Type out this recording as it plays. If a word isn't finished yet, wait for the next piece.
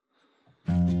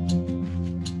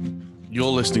You're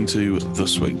listening to The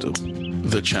Swingdom,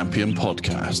 the champion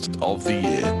podcast of the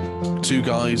year. 2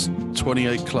 guys,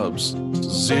 28 clubs,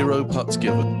 0 putts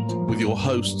given, with your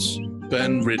hosts,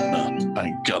 Ben Ridner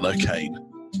and Gunnar Kane.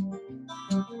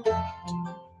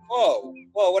 Whoa,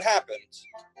 what happened?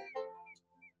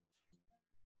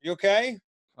 You okay?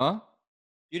 Huh?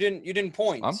 You didn't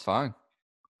point. I'm fine.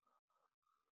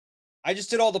 I just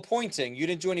did all the pointing. You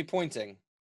didn't do any pointing.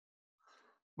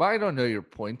 Well, I don't know you're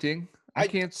pointing. I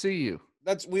can't see you.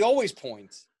 We always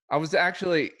point. I was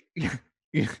actually,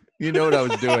 you know what I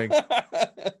was doing?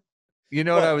 You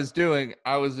know what I was doing?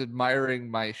 I was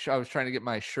admiring I was trying to get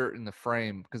my shirt in the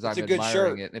frame because I'm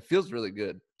admiring it, and it feels really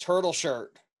good. Turtle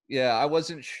shirt. Yeah, I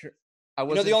wasn't sure.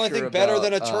 The only thing better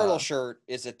than a turtle shirt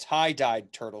is a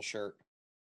tie-dyed turtle shirt.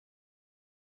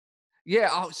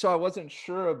 Yeah, so I wasn't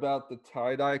sure about the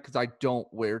tie-dye because I don't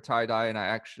wear tie-dye, and I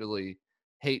actually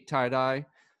hate tie-dye.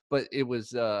 But it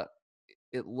was,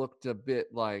 it looked a bit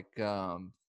like,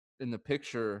 in the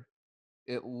picture,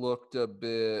 it looked a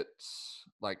bit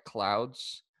like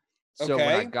clouds. So when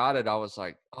I got it, I was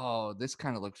like, oh, this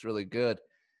kind of looks really good.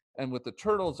 And with the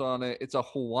turtles on it, it's a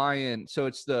Hawaiian. So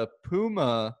it's the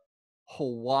Puma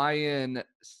Hawaiian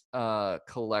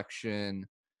collection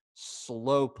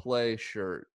slow play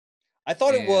shirt. I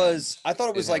thought it was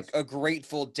like a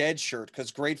Grateful Dead shirt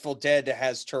because Grateful Dead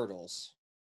has turtles.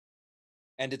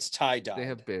 And it's tie-dyed. They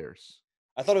have bears.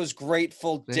 I thought it was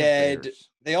Grateful Dead.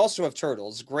 They also have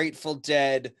turtles. Grateful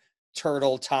Dead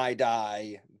turtle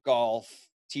tie-dye golf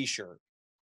t-shirt.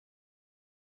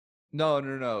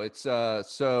 No. It's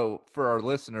so for our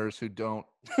listeners who don't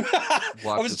watch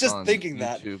I was just thinking YouTube,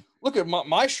 that. Look at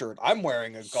my shirt. I'm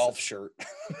wearing a golf shirt.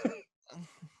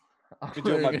 I'm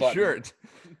wearing a shirt.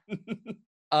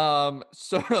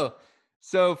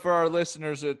 So for our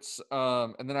listeners, it's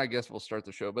and then I guess we'll start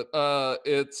the show. But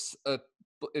it's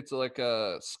like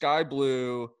a sky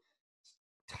blue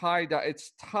tie-dye.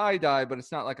 It's tie-dye, but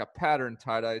it's not like a pattern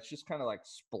tie-dye. It's just kind of like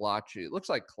splotchy. It looks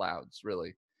like clouds,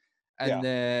 really. And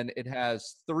then it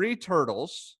has 3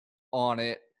 turtles on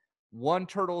it. 1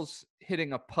 turtle's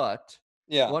hitting a putt.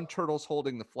 Yeah. 1 turtle's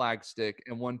holding the flagstick,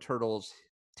 and 1 turtle's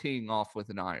teeing off with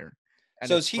an iron. And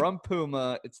so it's from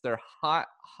Puma. It's their hot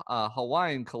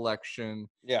Hawaiian collection.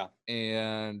 Yeah.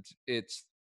 And it's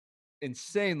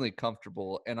insanely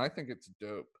comfortable, and I think it's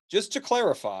dope. Just to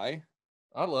clarify,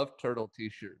 I love turtle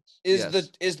t-shirts.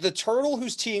 Is the turtle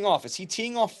who's teeing off, is he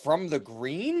teeing off from the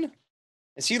green?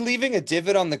 Is he leaving a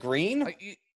divot on the green?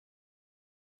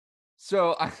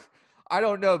 So I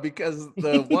don't know, because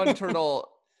the one turtle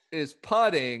is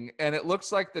putting, and it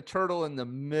looks like the turtle in the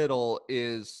middle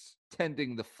is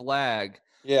tending the flag.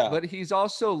 Yeah. But he's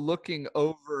also looking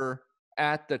over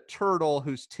at the turtle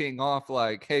who's teeing off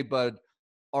like, hey, bud,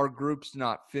 our group's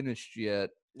not finished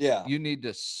yet. Yeah. You need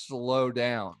to slow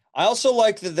down. I also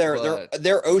like that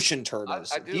they're ocean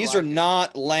turtles. These are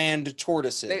not land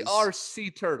tortoises. They are sea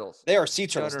turtles. They are sea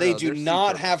turtles. They do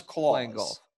not have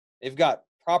claws. They've got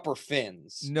proper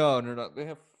fins. No. They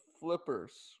have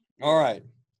flippers. All right.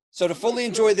 So to fully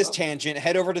enjoy this tangent,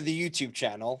 head over to the YouTube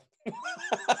channel.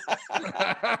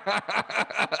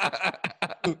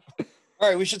 All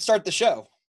right, we should start the show.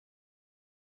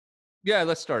 Yeah,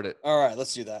 let's start it. All right,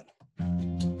 let's do that.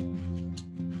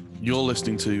 You're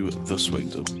listening to The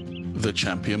Swingdom, the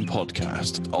champion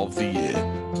podcast of the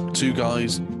year. 2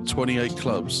 guys, 28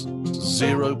 clubs,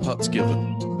 0 putts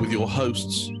given, with your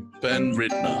hosts, Ben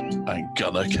Ridner and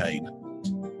Gunnar Kane.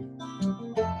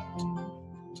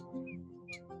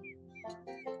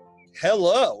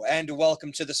 Hello, and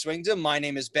welcome to The Swingdom. My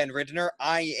name is Ben Ridner.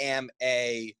 I am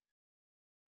a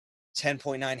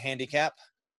 10.9 handicap,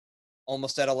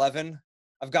 almost at 11.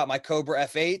 I've got my Cobra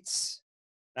F8s.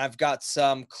 And I've got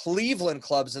some Cleveland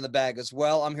clubs in the bag as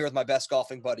well. I'm here with my best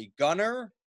golfing buddy,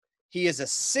 Gunnar. He is a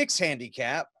 6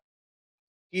 handicap.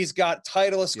 He's got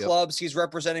Titleist clubs he's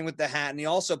representing with the hat, and he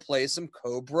also plays some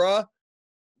Cobra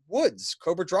Wood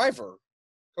drivers.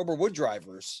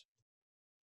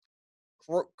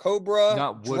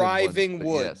 Cobra driving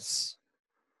woods.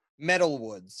 Yes. Metal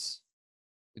woods.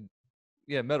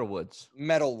 Yeah, metal woods.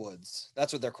 Metal woods.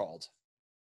 That's what they're called.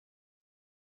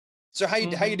 So how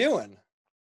you doing?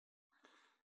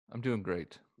 I'm doing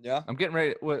great. Yeah. I'm getting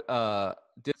ready.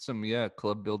 Did some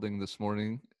club building this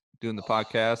morning, doing the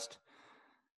podcast,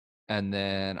 and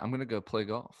then I'm gonna go play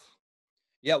golf.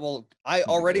 Yeah, well, I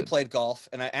already played golf,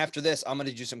 and after this, I'm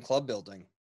gonna do some club building.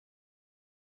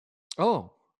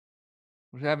 Oh,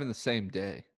 we're having the same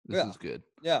day. This is good.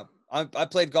 Yeah, I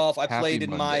played golf. I played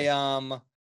in my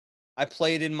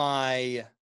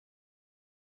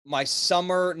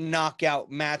summer knockout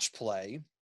match play.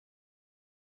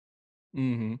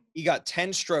 Mm-hmm. He got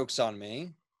 10 strokes on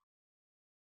me.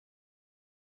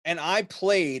 And I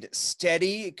played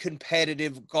steady,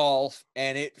 competitive golf,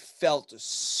 and it felt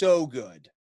so good.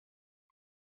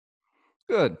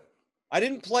 Good. I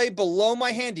didn't play below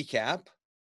my handicap,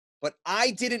 but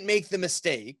I didn't make the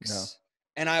mistakes. No.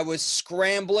 And I was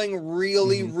scrambling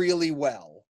really, Mhm. really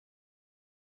well.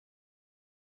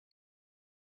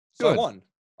 So I Good. won.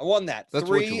 I won that. That's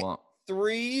what you want.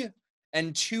 3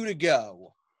 and 2 to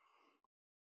go.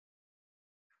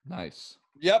 Nice.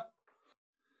 Yep.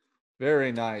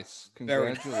 Very nice.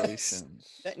 Very nice.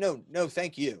 Congratulations. No,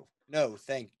 thank you. No,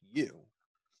 thank you.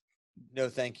 No,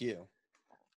 thank you.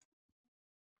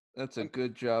 That's a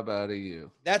good job out of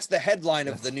you. That's the headline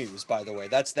of the news, by the way.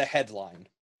 That's the headline.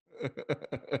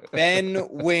 Ben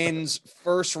wins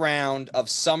first round of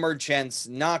Summer Gents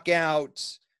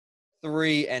Knockout,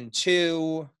 3 and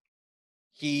 2.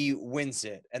 He wins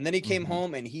it. And then he came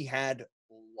home and he had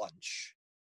lunch.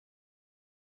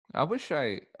 I wish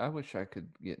I could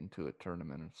get into a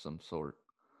tournament of some sort.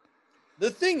 The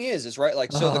thing is right,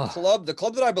 like, so the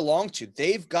club that I belong to,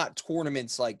 they've got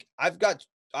tournaments. Like, I've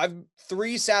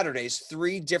 3 Saturdays,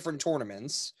 3 different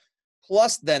tournaments.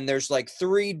 Plus then there's like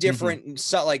 3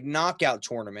 different like knockout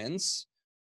tournaments.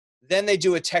 Then they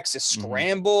do a Texas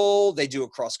Scramble, they do a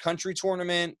cross country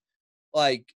tournament.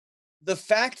 Like, the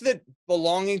fact that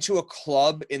belonging to a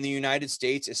club in the United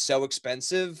States is so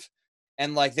expensive,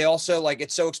 and like they also, like,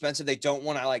 it's so expensive they don't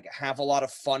want to like have a lot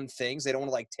of fun things. They don't want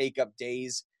to like take up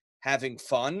days having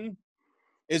fun,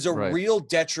 is a real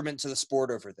detriment to the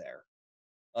sport over there.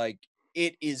 Like,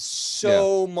 it is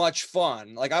so much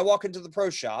fun. Like, I walk into the pro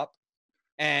shop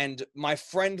and my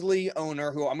friendly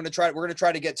owner, who we're going to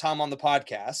try to get Tom on the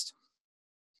podcast,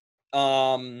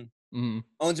 owns him.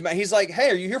 He's like,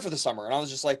 "Hey, are you here for the summer?" And I was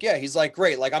just like, "Yeah." He's like,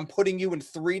 "Great. Like, I'm putting you in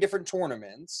 3 different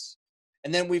tournaments.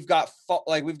 And then we've got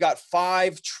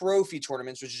 5 trophy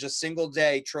tournaments, which is just single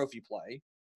day trophy play.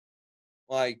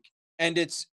 Like, and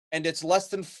it's less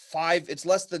than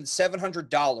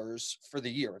 $700 for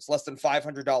the year. It's less than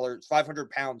 $500,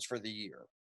 500 pounds for the year.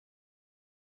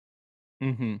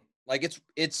 Like,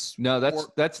 it's no,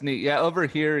 that's neat. Yeah, over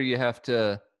here you have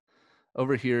to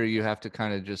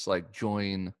kind of just like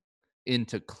join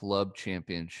into club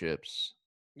championships.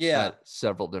 Yeah. At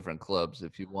several different clubs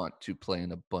if you want to play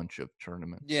in a bunch of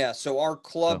tournaments. Yeah, so our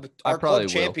club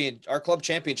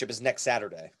championship is next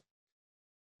Saturday.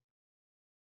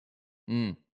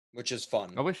 Which is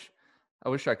fun. I wish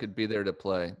I could be there to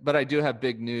play, but I do have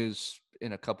big news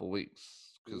in a couple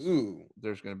weeks. Ooh.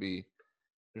 There's gonna be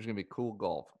cool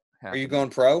golf happening. Are you going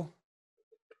pro?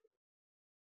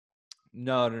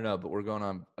 No, but we're going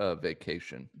on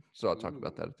vacation, so I'll talk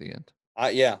about that at the end.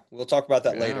 Yeah, we'll talk about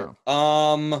that later.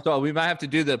 So we might have to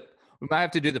do the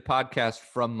podcast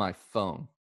from my phone.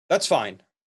 That's fine.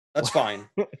 That's fine.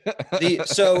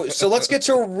 So let's get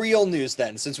to real news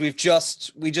then, since we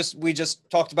just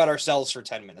talked about ourselves for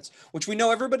 10 minutes, which we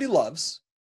know everybody loves.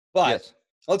 But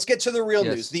let's get to the real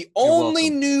news. The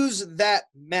only news that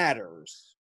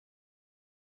matters.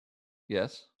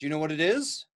 Yes. Do you know what it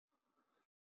is?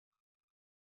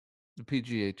 The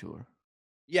PGA Tour.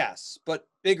 Yes, but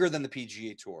bigger than the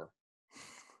PGA Tour.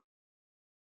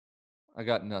 I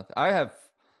got nothing. I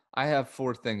have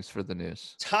 4 things for the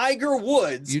news. Tiger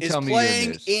Woods is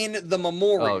playing in the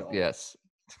Memorial. Oh, yes.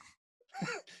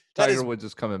 Tiger Woods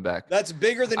is coming back. That's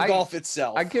bigger than golf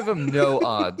itself. I give him no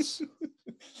odds.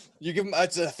 You give him,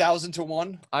 it's 1,000 to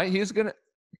 1. He's gonna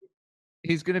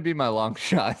be my long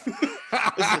shot.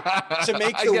 To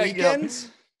make the weekend?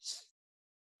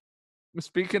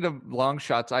 Speaking of long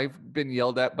shots, I've been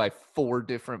yelled at by 4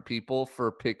 different people for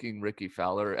picking Ricky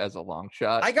Fowler as a long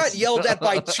shot. I got yelled at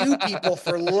by 2 people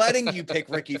for letting you pick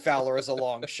Ricky Fowler as a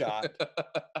long shot.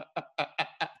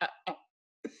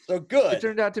 So good. It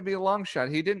turned out to be a long shot.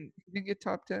 He didn't get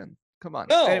top 10. Come on.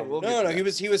 No, hey, no.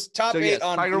 He was top 8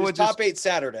 on Tiger Woods top 8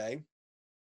 Saturday.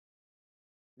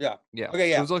 Yeah. Okay,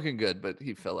 yeah. It was looking good, but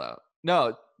he fell out.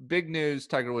 No, big news.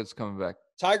 Tiger Woods coming back.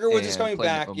 Tiger Woods is coming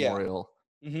back. Memorial.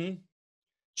 Yeah.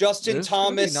 Justin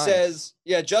Thomas says,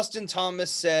 Justin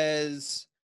Thomas says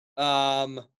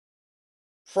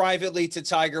privately to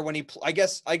Tiger when I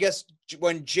guess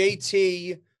when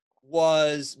JT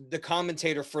was the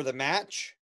commentator for the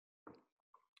match,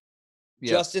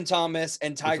 Justin Thomas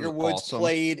and Tiger Woods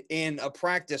played in a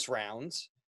practice round.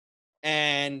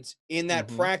 And in that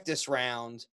practice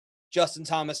round, Justin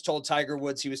Thomas told Tiger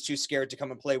Woods he was too scared to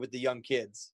come and play with the young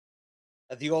kids.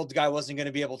 That the old guy wasn't going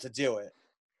to be able to do it.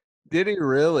 Did he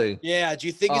really? Yeah. Do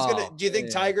you think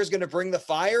Tiger's gonna bring the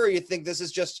fire, or you think this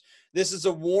is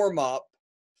a warm up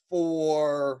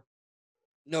for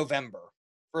November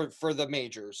for the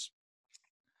majors?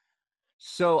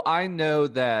 So I know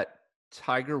that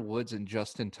Tiger Woods and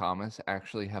Justin Thomas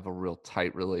actually have a real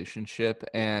tight relationship,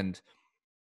 and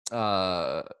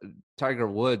Tiger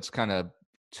Woods kind of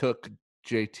took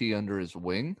JT under his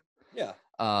wing. Yeah.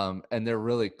 And they're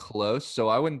really close. So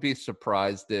I wouldn't be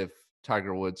surprised if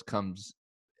Tiger Woods comes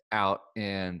out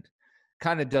and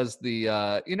kind of does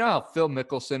the you know how Phil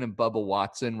Mickelson and Bubba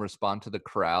Watson respond to the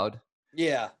crowd?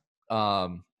 Yeah.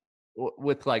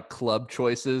 With like club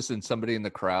choices, and somebody in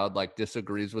the crowd like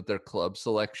disagrees with their club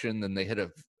selection, then they hit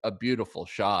a beautiful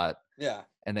shot. Yeah.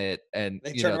 And they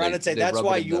turn around and say, "That's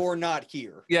why you're not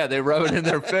here." Yeah, they rub it in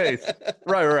their face.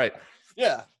 Right.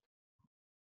 Yeah.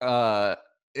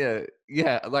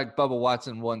 Yeah, like Bubba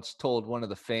Watson once told one of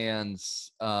the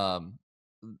fans, bet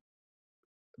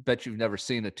you've never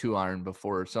seen a 2-iron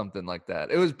before, or something like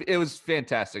that. It was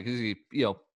fantastic because he,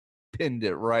 pinned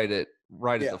it right at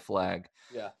the flag.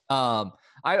 Yeah.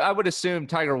 I would assume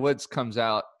Tiger Woods comes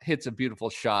out, hits a beautiful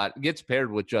shot, gets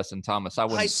paired with Justin Thomas. I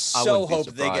wouldn't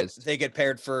hope be they get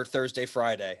paired for Thursday,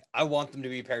 Friday. I want them to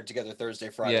be paired together Thursday,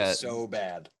 Friday so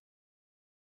bad.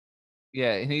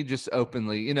 Yeah, and he just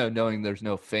openly, knowing there's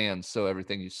no fans, so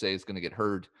everything you say is going to get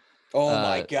heard. Oh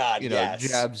my God, yes.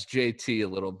 Jabs JT a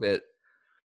little bit.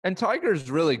 And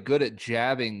Tiger's really good at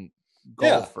jabbing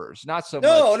golfers, not so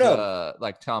much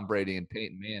like Tom Brady and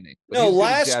Peyton Manning. No,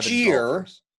 last year,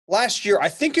 I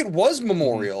think it was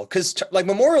Memorial, because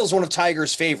Memorial is one of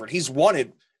Tiger's favorite. He's won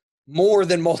it more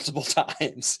than multiple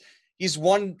times. He's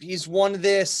won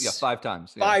this 5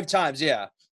 times. 5 times, yeah.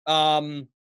 I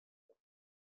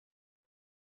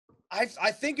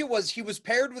think he was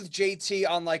paired with JT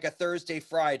on like a Thursday,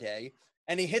 Friday,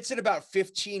 and he hits it about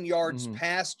 15 yards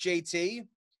past JT.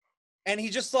 And he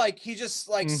just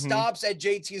stops at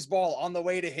JT's ball on the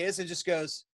way to his and just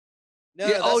goes, "No,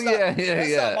 that's not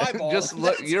my ball. Just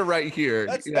look, you're right here.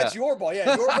 That's your ball.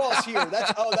 Yeah, your ball's here.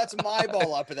 That's my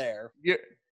ball up there.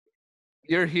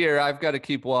 You're here. I've got to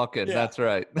keep walking." Yeah. That's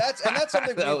right. That's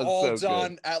something we've all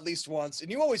done at least once.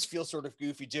 And you always feel sort of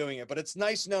goofy doing it, but it's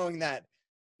nice knowing that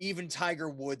even Tiger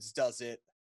Woods does it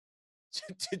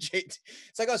to JT.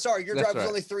 It's like, "Oh, sorry, your drive was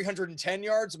only 310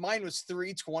 yards. Mine was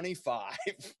 325.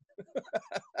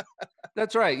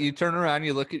 That's right. You turn around,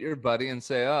 you look at your buddy and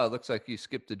say, "Oh, it looks like you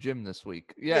skipped the gym this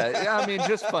week." Yeah. I mean,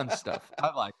 just fun stuff.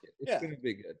 I like it. It's going to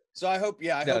be good. So I hope we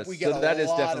get a lot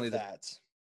of that.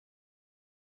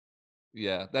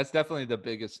 Yeah, that's definitely the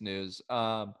biggest news.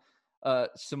 Some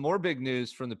more big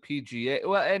news from the PGA.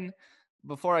 Well, and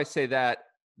before I say that,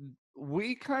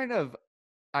 we kind of,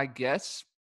 I guess,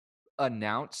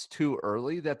 announced too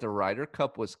early that the Ryder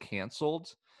Cup was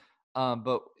canceled.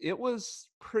 But it was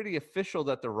pretty official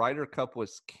that the Ryder Cup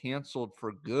was canceled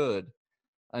for good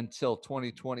until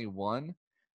 2021.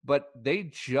 But they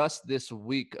just this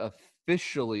week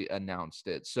officially announced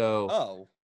it. So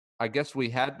I guess we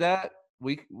had that.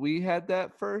 We had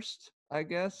that first, I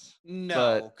guess.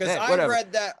 No, because I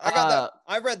read that.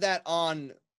 I read that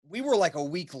on. We were like a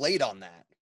week late on that.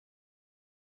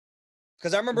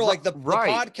 Because I remember the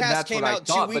podcast came out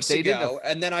 2 weeks ago,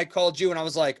 and then I called you and I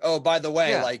was like, "Oh, by the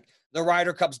way, the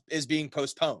Ryder Cup is being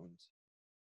postponed."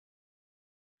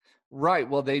 Right.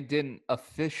 Well, they didn't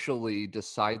officially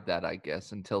decide that, I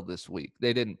guess, until this week.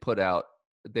 They didn't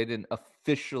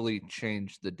officially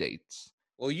change the dates.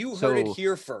 Well, you heard it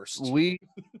here first. You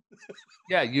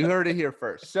heard it here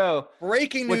first. So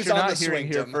breaking news on the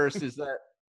Swingdom. Here first is that.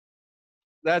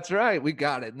 That's right. We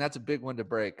got it. And that's a big one to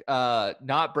break.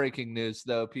 Not breaking news,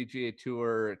 though. PGA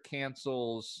Tour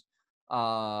cancels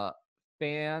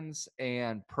fans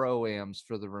and pro-ams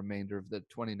for the remainder of the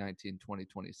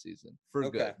 2019-2020 season. For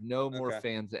good. No more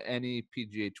fans at any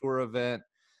PGA Tour event.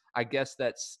 I guess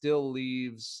that still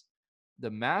leaves the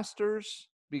Masters,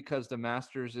 because the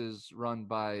Masters is run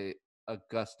by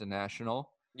Augusta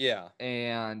National. Yeah.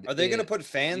 And are they going to put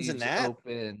fans in that?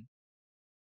 Open.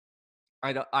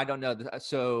 I don't know.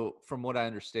 So from what I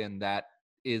understand, that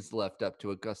is left up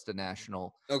to Augusta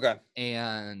National. Okay.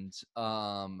 And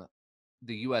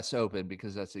the U.S. Open,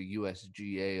 because that's a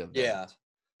USGA event. Yeah.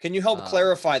 Can you help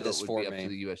clarify this it would for be me? Up to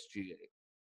the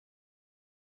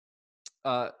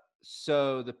USGA.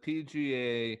 So the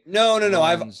PGA. No.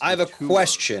 I have a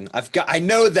question. I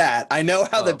know that. I know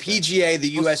how the PGA,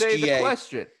 the USGA. Say the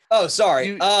question. Oh,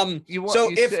 sorry.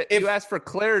 You asked for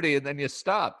clarity and then you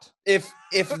stopped. If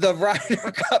the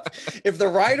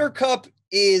Ryder Cup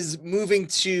is moving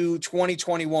to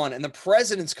 2021 and the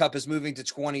President's Cup is moving to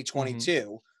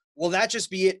 2022, will that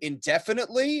just be it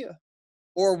indefinitely,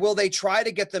 or will they try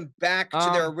to get them back to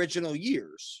their original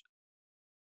years?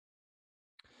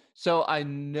 So I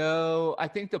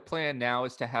think the plan now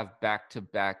is to have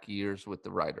back-to-back years with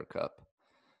the Ryder Cup.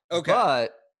 Okay.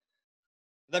 But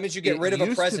that means you get rid of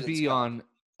a President's Cup.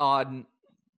 odd.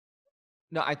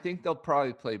 No, I think they'll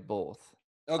probably play both.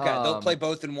 Okay, they'll play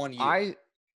both in 1 year.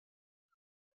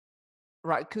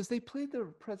 Right, because they played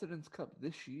the President's Cup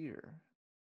this year.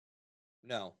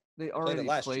 No, they already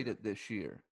played it this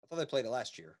year. I thought they played it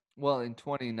last year. Well, in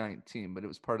 2019, but it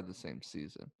was part of the same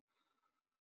season.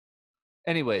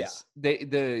 Anyways,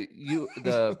 you're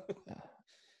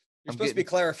supposed to be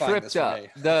clarifying this for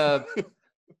me.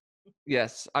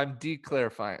 Yes, I'm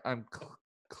declarifying. I'm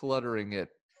cluttering it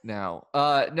now.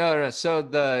 No. So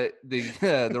the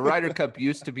Ryder Cup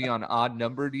used to be on odd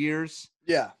numbered years.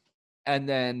 Yeah. And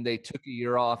then they took a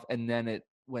year off, and then it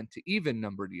went to even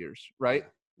numbered years, right?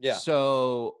 Yeah.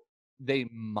 So they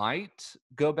might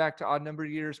go back to odd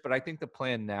numbered years, but I think the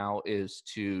plan now is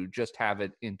to just have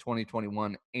it in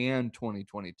 2021 and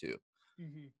 2022,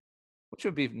 which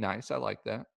would be nice. I like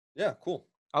that. Yeah, cool.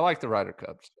 I like the Ryder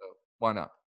Cup, so why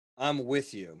not? I'm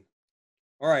with you.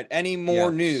 All right. Any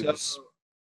more news?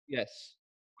 Yes,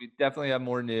 we definitely have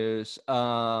more news.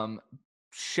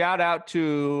 Shout out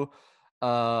to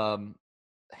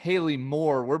Haley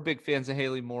Moore. We're big fans of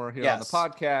Haley Moore here on the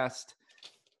podcast.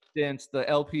 Since the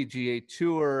LPGA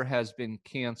Tour has been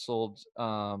canceled,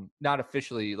 not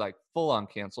officially like full on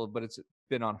canceled, but it's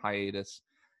been on hiatus.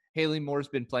 Haley Moore's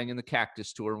been playing in the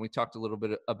Cactus Tour, and we talked a little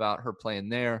bit about her playing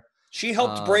there. She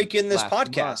helped break in this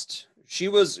podcast. Month. She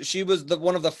was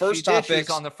one of the first topics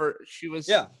on the first. She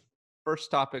was first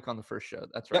topic on the first show.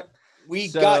 That's right. Yep. We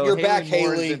got your back,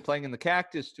 Haley. Haley. Been playing in the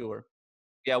Cactus Tour.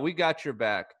 Yeah, we got your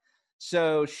back.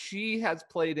 So she has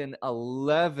played in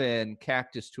 11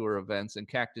 Cactus Tour events, and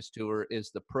Cactus Tour is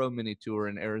the pro mini tour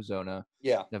in Arizona,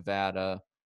 Nevada,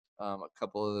 a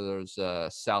couple of those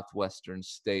southwestern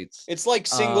states. It's like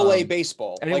single A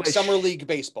baseball, like summer league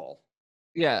baseball.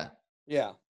 Yeah.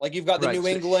 Yeah. Like you've got the New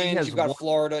England, you've got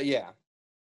Florida. Yeah.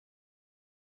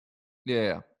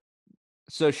 Yeah.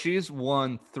 So she's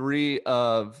won 3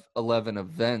 of 11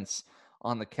 events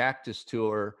on the Cactus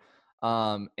Tour.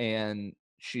 And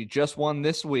she just won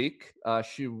this week.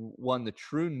 She won the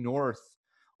True North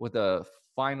with a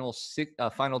final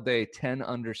day 10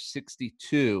 under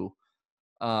 62,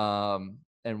 and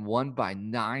won by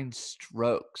 9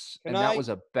 strokes. That was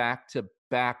a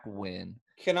back-to-back win.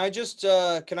 Can I just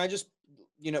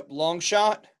long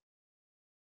shot?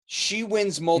 She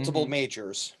wins multiple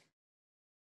majors.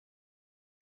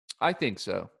 I think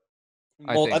so.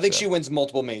 I think she wins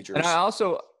multiple majors. And I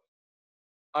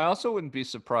also wouldn't be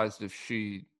surprised if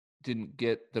she didn't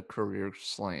get the career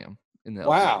slam in the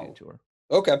LPGA Tour.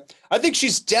 Okay. I think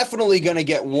she's definitely going to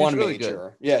get one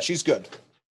major. Good. Yeah, she's good.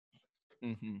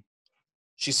 Mm-hmm.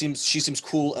 She seems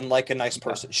cool and like a nice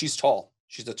person. She's tall.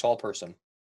 She's a tall person.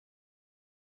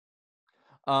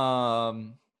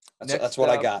 That's what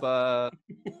I got.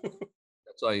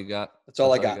 That's all you got. That's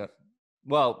all I got.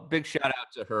 Well, big shout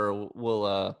out to her.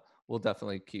 We'll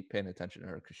definitely keep paying attention to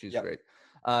her because she's great.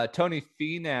 Tony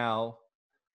Finau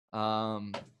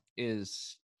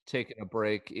is taking a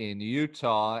break in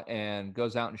Utah and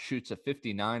goes out and shoots a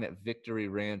 59 at Victory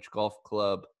Ranch Golf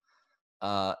Club.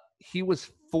 He was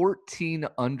 14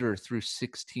 under through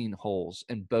 16 holes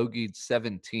and bogeyed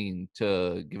 17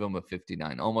 to give him a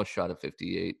 59. Almost shot a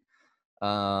 58.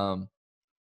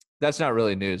 That's not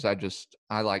really news.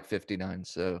 I like 59.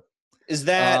 So is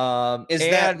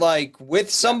that like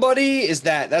with somebody?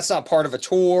 That's not part of a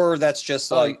tour? That's just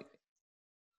like.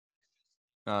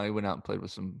 No, he went out and played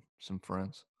with some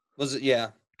friends. Was it? Yeah.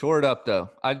 Tore it up though.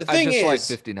 I just like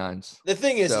 59s. The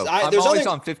thing is, I'm always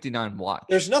on 59 watch.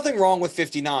 There's nothing wrong with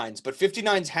 59s, but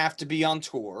 59s have to be on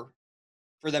tour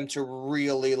for them to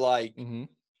really like. Mm-hmm.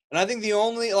 And I think the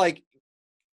only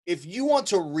if you want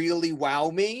to really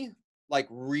wow me,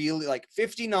 really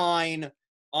 59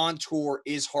 on tour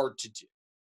is hard to do.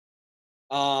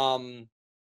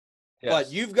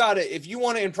 But you've got to, if you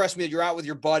want to impress me that you're out with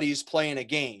your buddies playing a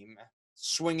game,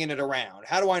 swinging it around.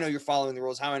 How do I know you're following the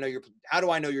rules? How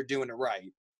do I know you're doing it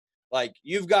right? Like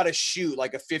you've got to shoot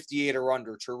like a 58 or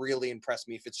under to really impress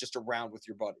me if it's just around with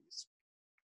your buddies.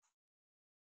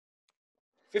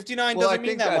 59 doesn't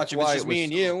mean that much if it's just me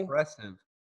and you. Impressive.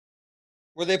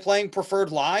 Were they playing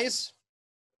Preferred Lies?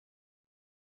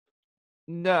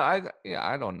 No, I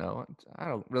don't know. I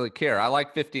don't really care. I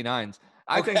like 59s.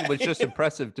 I think it was just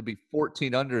impressive to be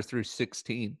 14 under through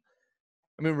 16.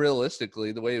 I mean,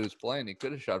 realistically, the way he was playing, he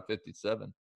could have shot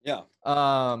 57. Yeah.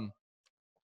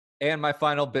 And my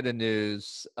final bit of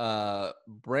news,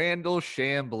 Brandel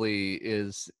Chambly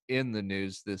is in the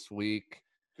news this week.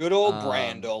 Good old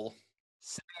Brandel.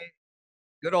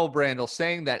 Good old Brandel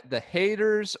saying that the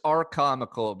haters are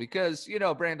comical because,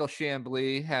 Brandel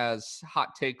Chambly has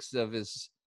hot takes of his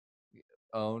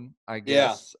own, I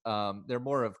guess. They're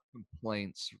more of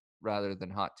complaints rather than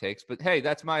hot takes. But hey,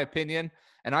 that's my opinion,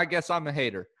 and I guess I'm a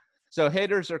hater. So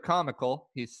haters are comical,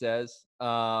 he says,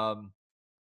 on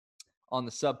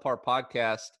the Subpar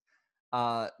podcast,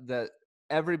 that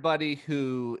everybody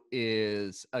who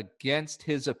is against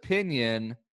his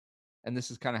opinion, and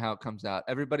this is kind of how it comes out,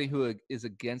 everybody who is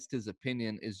against his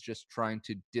opinion is just trying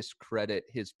to discredit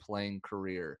his playing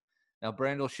career. Now,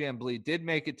 Brandel Chambly did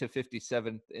make it to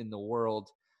 57th in the world.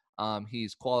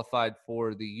 He's qualified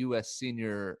for the U.S.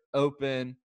 Senior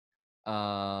Open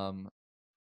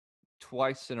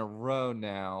twice in a row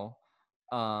now.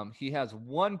 He has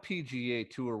one PGA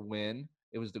Tour win.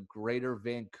 It was the Greater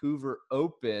Vancouver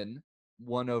Open,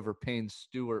 won over Payne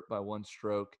Stewart by 1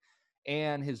 stroke.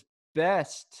 And his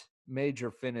best major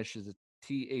finish is a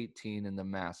T18 in the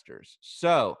Masters.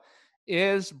 So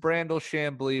is Brandel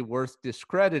Chambly worth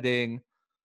discrediting,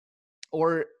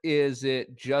 or is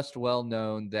it just well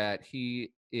known that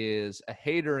he is a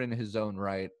hater in his own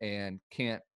right and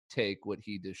can't take what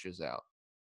he dishes out?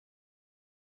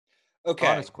 Okay.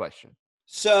 Honest question.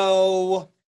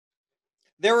 So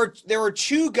there were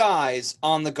two guys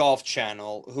on the Golf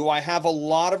Channel who I have a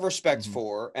lot of respect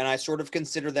for, and I sort of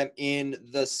consider them in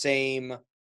the same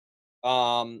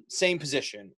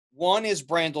position. One is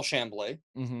Brandel Chambly.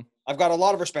 I've got a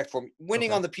lot of respect for him.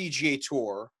 Winning on the PGA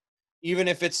Tour, even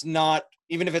if it's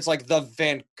like the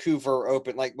Vancouver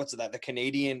Open, like what's that? The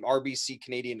Canadian RBC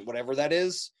Canadian, whatever that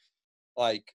is.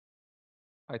 Like,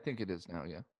 I think it is now,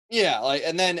 yeah. Yeah, like,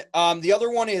 and then the other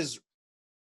one is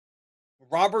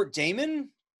Robert Damon.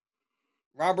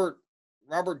 Robert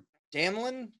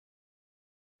Damlin.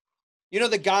 You know,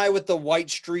 the guy with the white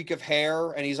streak of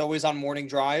hair, and he's always on Morning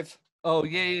Drive. Oh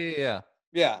yeah.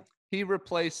 Yeah. He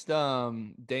replaced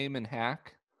Damon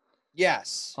Hack.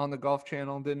 Yes. On the Golf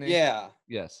Channel, didn't he? Yeah.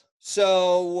 Yes.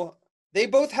 So they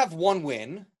both have one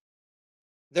win.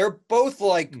 They're both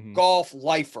like golf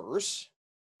lifers.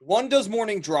 One does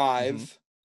Morning Drive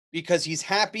because he's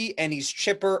happy and he's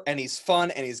chipper and he's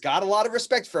fun and he's got a lot of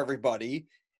respect for everybody.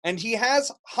 And he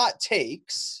has hot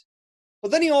takes,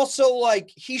 but then he also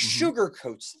he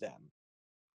sugarcoats them.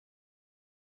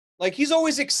 Like, he's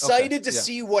always excited to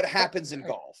see what happens in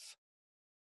golf.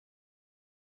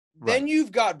 Right. Then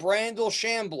you've got Brandel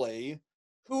Chambly,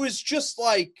 who is just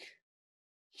like,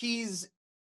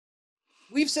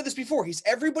 we've said this before, he's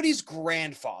everybody's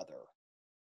grandfather.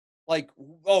 Like,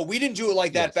 oh, we didn't do it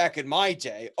like that back in my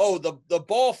day. Oh, the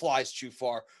ball flies too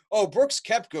far. Oh, Brooks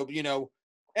Koepka, you know.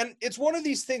 And it's one of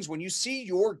these things, when you see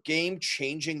your game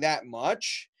changing that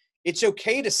much, it's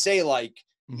okay to say, like,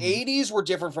 the 80s were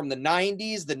different from the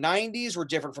 90s were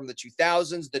different from the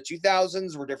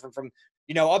 2000s were different from,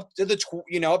 up to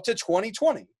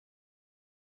 2020.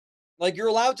 Like, you're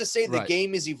allowed to say the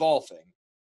game is evolving.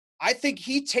 I think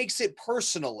he takes it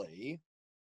personally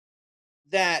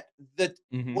that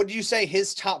what did you say,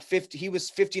 his top 50, he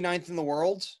was 59th in the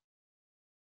world?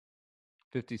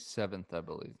 57th, I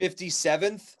believe.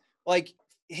 57th? Like,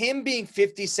 him being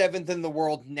 57th in the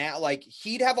world now, like,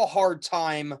 he'd have a hard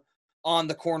time on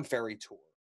the Korn Ferry Tour.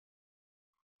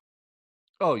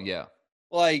 Oh, yeah.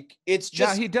 Like, it's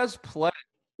just... Now, he does play.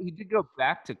 He did go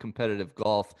back to competitive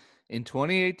golf. In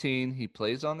 2018, he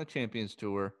plays on the Champions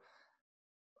Tour.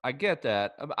 I get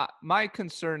that. My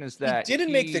concern is that he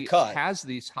didn't make the cut. Has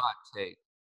these hot takes.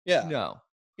 Yeah. No.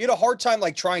 He had a hard time,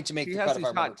 like, trying to make he the has cut these if I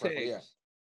remember hot correctly. takes. Yeah.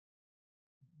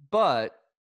 But,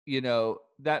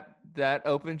 that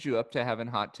opens you up to having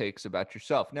hot takes about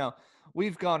yourself. Now,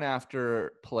 we've gone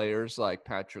after players like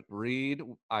Patrick Reed.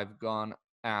 I've gone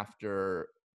after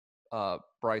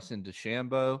Bryson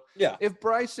DeChambeau. Yeah. If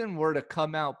Bryson were to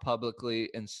come out publicly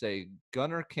and say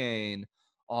Gunnar Kane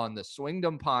on the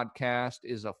Swingdom podcast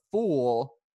is a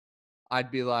fool,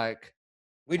 I'd be like,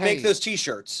 we'd make those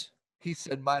t-shirts. He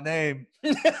said my name.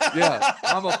 Yeah,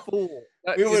 I'm a fool.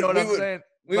 You know what I'm saying?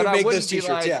 We would make those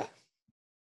t-shirts, yeah.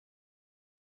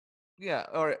 Yeah,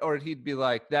 or he'd be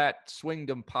like, that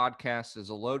Swingdom podcast is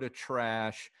a load of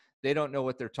trash. They don't know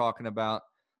what they're talking about.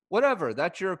 Whatever,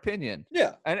 that's your opinion.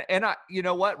 Yeah. And I, you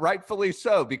know what? Rightfully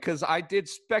so, because I did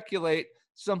speculate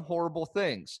some horrible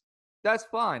things. That's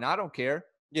fine. I don't care.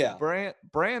 Yeah.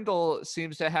 Brandel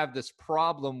seems to have this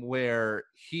problem where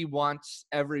he wants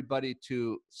everybody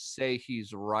to say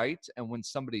he's right. And when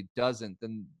somebody doesn't,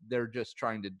 then they're just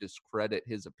trying to discredit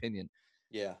his opinion.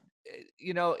 Yeah.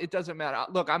 It doesn't matter.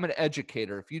 Look, I'm an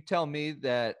educator. If you tell me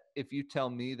that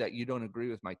you don't agree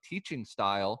with my teaching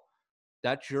style,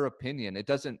 that's your opinion. It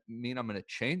doesn't mean I'm going to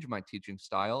change my teaching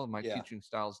style. My teaching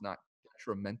style is not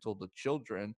detrimental to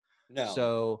children. No.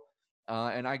 So,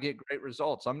 and I get great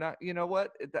results. I'm not, you know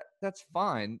what? That's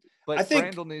fine. But I think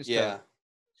Brandel needs to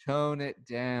Tone it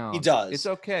down. He does. It's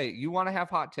okay. You want to have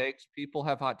hot takes. People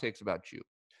have hot takes about you.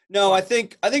 No, I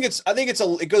think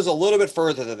it goes a little bit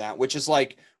further than that, which is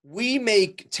like we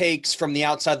make takes from the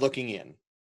outside looking in.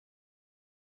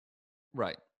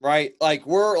 Right. Right? Like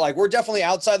we're definitely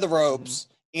outside the ropes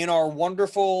in our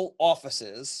wonderful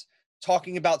offices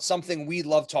talking about something we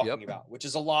love talking about, which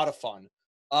is a lot of fun.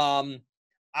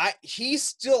 He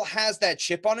still has that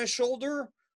chip on his shoulder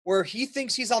where he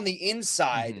thinks he's on the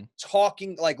inside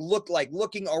talking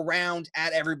looking around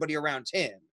at everybody around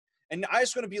him. And I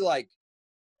just want to be like,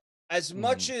 as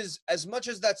much as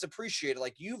that's appreciated,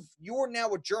 like you're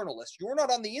now a journalist. You're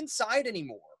not on the inside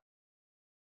anymore.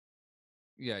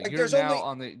 Yeah, like you're now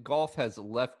on the golf has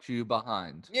left you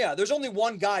behind. Yeah, there's only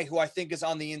one guy who I think is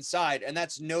on the inside, and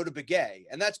that's Nota Begay.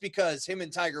 And that's because him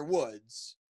and Tiger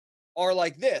Woods are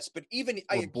like this. But even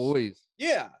boys.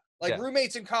 Yeah,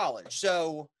 roommates in college.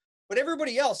 So, but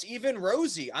everybody else, even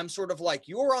Rosie, I'm sort of like,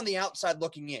 you're on the outside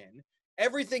looking in.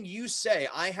 Everything you say,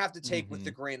 I have to take with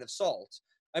the grain of salt.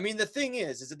 I mean, the thing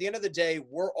is at the end of the day,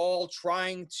 we're all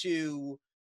trying to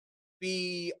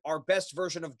be our best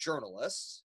version of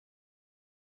journalists.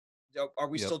 Are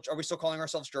we still calling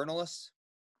ourselves journalists?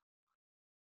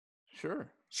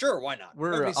 Sure, why not?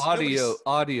 We're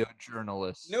audio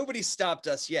journalists. Nobody's stopped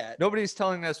us yet. Nobody's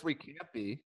telling us we can't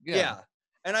be. Yeah.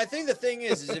 And I think the thing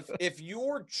is if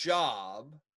your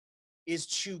job is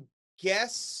to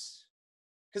guess,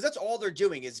 because that's all they're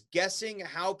doing is guessing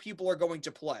how people are going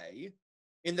to play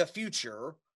in the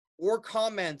future or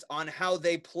comment on how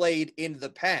they played in the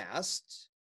past,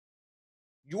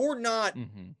 you're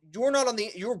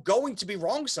going to be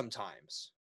wrong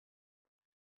sometimes.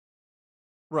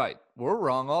 Right. We're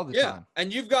wrong all the time.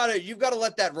 And you've got to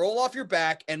let that roll off your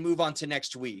back and move on to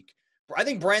next week. I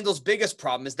think Brandel's biggest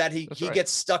problem is that he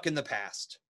gets stuck in the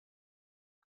past.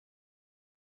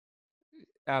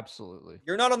 Absolutely.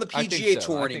 You're not on the PGA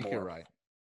Tour anymore. I think you're right.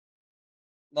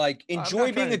 Like,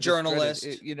 enjoy being a journalist.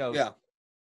 Yeah.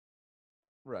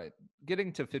 Right.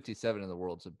 Getting to 57 in the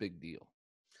world is a big deal.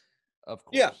 Of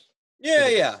course. Yeah.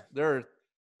 Yeah. There are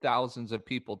thousands of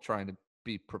people trying to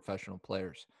be professional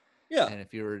players. Yeah. And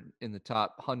if you're in the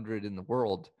top 100 in the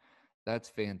world, that's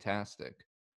fantastic.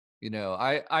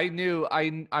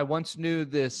 I once knew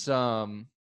this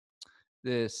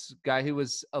this guy who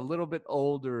was a little bit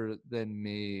older than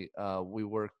me. I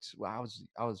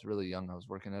was really young. I was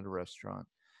working at a restaurant,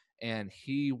 and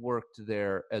he worked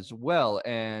there as well.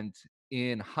 And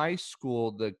in high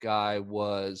school, the guy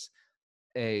was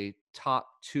a top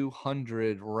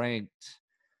 200 ranked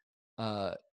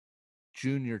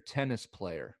junior tennis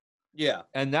player. Yeah.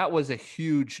 And that was a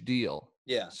huge deal.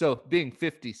 Yeah. So being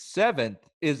 57th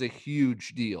is a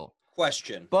huge deal.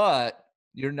 Question. But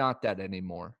you're not that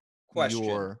anymore.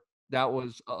 Question. That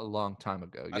was a long time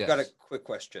ago. I've got a quick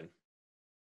question.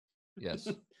 Yes.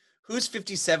 Who's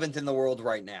 57th in the world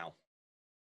right now?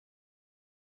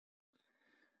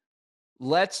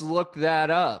 Let's look that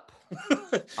up.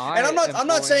 And I'm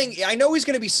not saying I know he's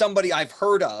going to be somebody I've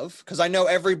heard of, because I know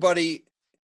everybody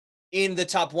in the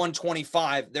top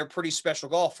 125, they're pretty special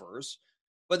golfers.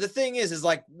 But the thing is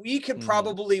like we could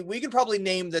probably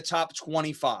name the top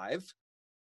 25,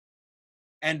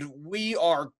 and we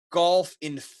are golf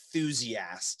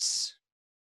enthusiasts.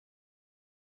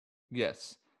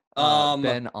 Yes.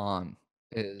 Ben On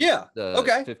is the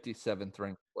 57th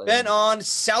ranked player. Ben On,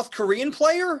 South Korean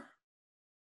player?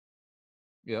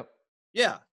 Yep.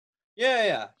 Yeah.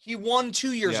 He won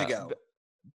 2 years ago.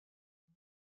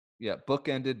 Yeah,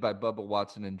 bookended by Bubba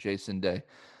Watson and Jason Day.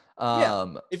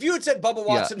 If you had said Bubba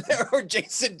Watson there or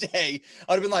Jason Day,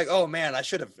 I'd have been like, "Oh man, I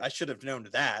should have known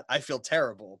that. I feel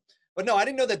terrible." But no, I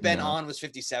didn't know that Ben On was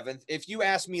 57th. If you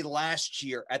asked me last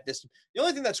year at this, the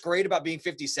only thing that's great about being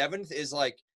 57th is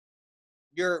like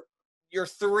you're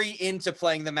 3 into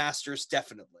playing the Masters,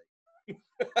 definitely.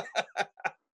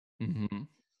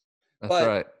 That's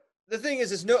right. The thing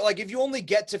is no, like if you only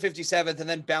get to 57th and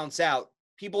then bounce out,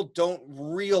 people don't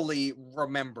really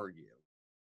remember you.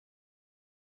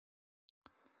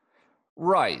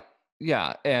 Right.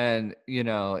 Yeah. And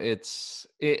while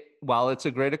it's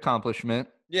a great accomplishment,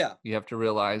 you have to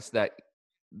realize that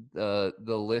the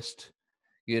list,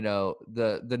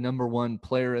 the number one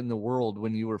player in the world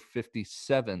when you were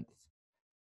 57th,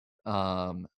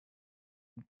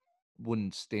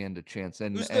 wouldn't stand a chance.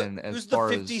 And who's as the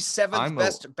far 57th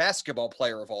best basketball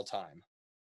player of all time?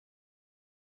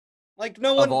 Like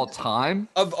no one of all time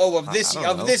of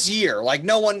this year. Like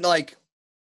no one like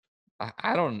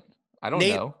I don't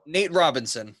know. Nate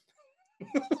Robinson.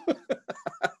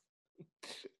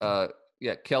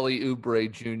 Kelly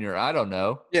Oubre Jr. I don't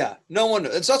know. Yeah, no one.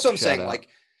 That's what I'm saying. Like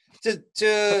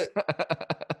to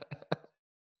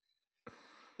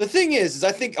The thing is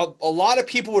I think a lot of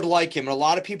people would like him, and a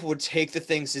lot of people would take the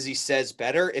things as he says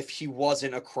better if he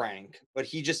wasn't a crank, but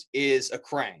he just is a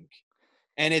crank.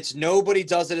 And it's nobody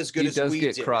does it as good He as does we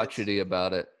get did. crotchety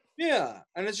about it. Yeah,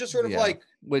 and it's just sort of like,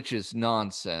 which is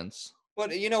nonsense.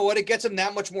 but you know what? It gets him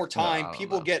that much more time. I don't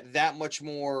People know. get that much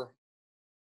more.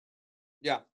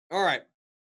 Yeah. All right.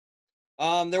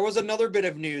 There was another bit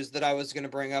of news that I was going to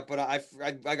bring up, but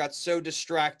I got so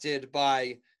distracted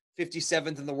by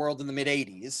 57th in the world in the mid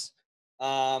 80s.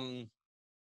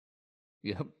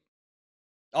 Yep.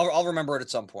 I'll remember it at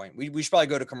some point. We should probably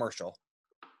go to commercial.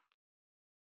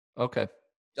 Okay.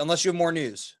 Unless you have more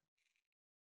news.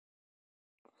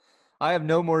 I have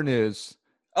no more news.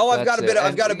 Oh, I've got a bit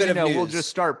of news. We'll just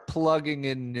start plugging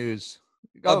in news.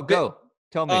 Go.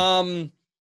 Tell me.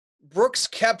 Brooks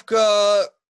Koepka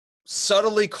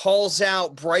subtly calls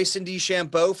out Bryson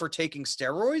DeChambeau for taking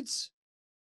steroids.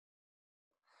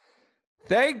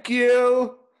 Thank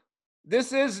you.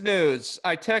 This is news.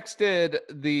 I texted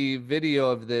the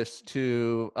video of this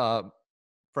to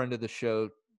friend of the show,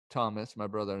 Thomas, my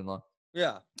brother-in-law.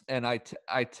 Yeah. And I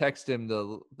texted him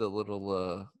the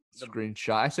little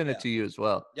screenshot. I sent it to you as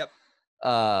well. Yep.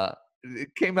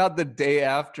 It came out the day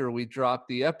after we dropped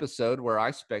the episode where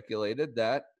I speculated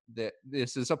that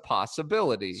this is a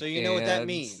possibility. So you know what that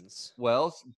means.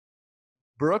 Well,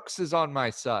 Brooks is on my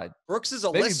side. Brooks is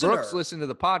a Maybe listener. Brooks listened to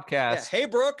the podcast. Yeah. Hey,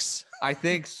 Brooks. I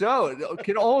think so. It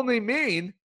can only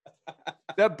mean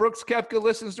that Brooks Koepka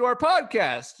listens to our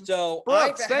podcast. So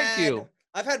Brooks, thank you.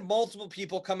 I've had multiple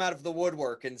people come out of the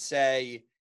woodwork and say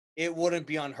it wouldn't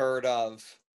be unheard of.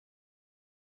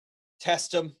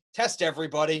 Test them. Test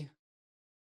everybody.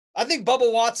 I think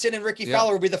Bubba Watson and Ricky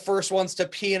Fowler will be the first ones to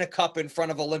pee in a cup in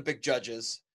front of Olympic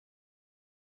judges.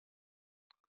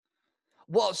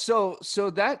 Well, so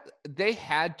that they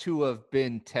had to have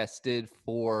been tested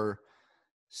for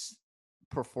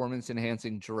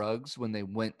performance-enhancing drugs when they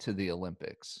went to the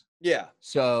Olympics. Yeah.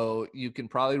 So you can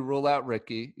probably rule out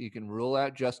Ricky. You can rule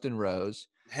out Justin Rose.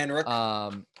 Henrik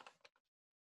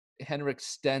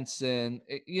Stenson.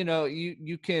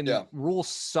 You can rule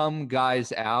some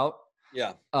guys out.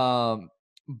 Yeah.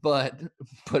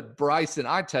 But Bryson,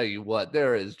 I tell you what,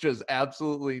 there is just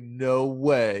absolutely no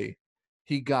way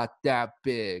he got that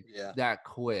big, that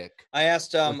quick. I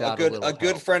asked a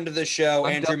good friend of the show,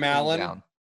 Andrew Mallon.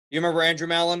 You remember Andrew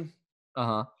Mallon?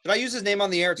 Uh-huh. Did I use his name on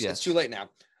the air? It's too late now.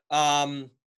 Friend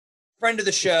of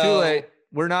the show. It's too late.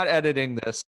 We're not editing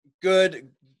this. Good.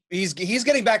 He's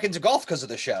getting back into golf because of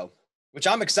the show, which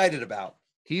I'm excited about.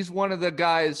 He's one of the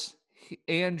guys.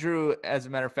 Andrew, as a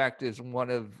matter of fact, is one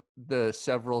of the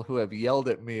several who have yelled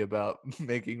at me about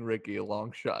making Ricky a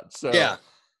long shot. So yeah.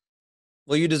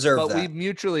 Well, you deserve that. But we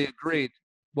mutually agreed.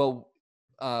 Well,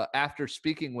 after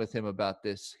speaking with him about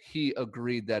this, he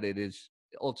agreed that it is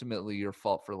ultimately your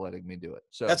fault for letting me do it.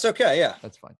 So that's okay. Yeah,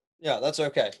 that's fine. Yeah, that's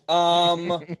okay.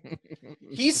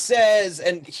 He says,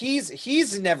 and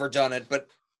he's never done it, but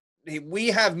we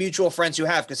have mutual friends who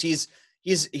have, because he's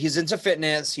into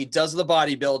fitness. He does the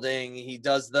bodybuilding. He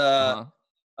does the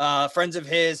friends of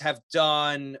his have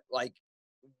done like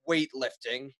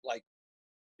weightlifting, like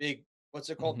big, what's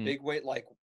it called? Big weight, like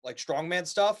strongman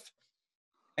stuff.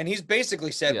 And he's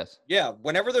basically said,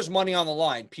 whenever there's money on the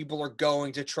line, people are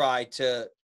going to try to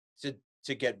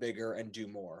get bigger and do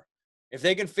more. If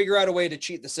they can figure out a way to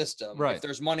cheat the system, if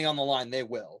there's money on the line, they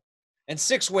will. And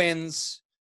 6 wins,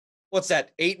 what's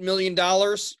that? $8 million?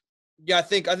 Yeah, I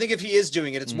think if he is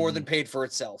doing it, it's more than paid for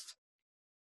itself.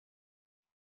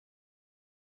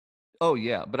 Oh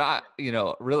yeah, but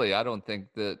really, I don't think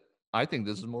that. I think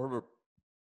this is more of a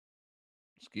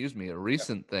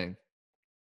recent thing.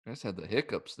 I just had the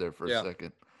hiccups there for a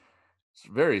second. It's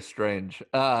very strange.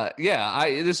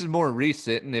 This is more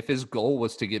recent, and if his goal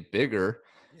was to get bigger,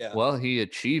 well, he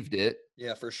achieved it.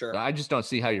 Yeah, for sure. I just don't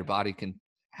see how your body can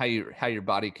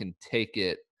take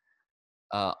it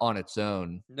on its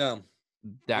own. No,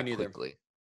 that quickly.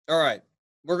 All right,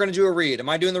 we're gonna do a read. Am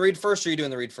I doing the read first, or are you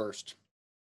doing the read first?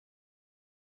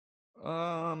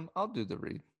 I'll do the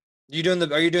read. Are you doing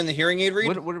the hearing aid read?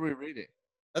 What are we reading?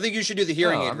 I think you should do the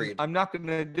hearing aid read. I'm not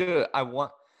gonna do it. I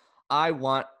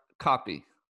want copy.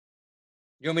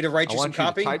 You want me to write you some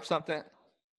copy? Type something,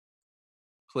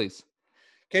 please.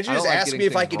 Can't you just ask me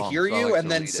if I can hear you and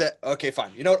then say, okay,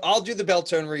 fine. You know what? I'll do the bell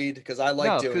tone read because I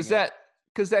like doing it.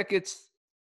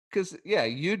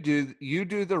 You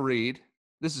do the read.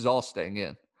 This is all staying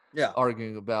in. Yeah.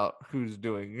 Arguing about who's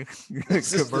doing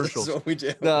commercials. This is what we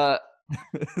do.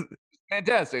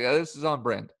 Fantastic. This is on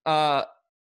brand. I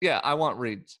want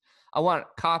reads. I want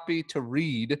copy to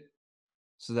read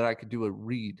so that I could do a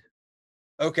read.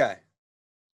 Okay.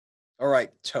 All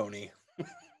right, Tony.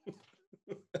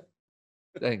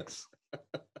 Thanks.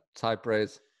 It's high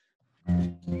praise.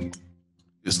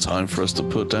 It's time for us to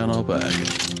put down our bag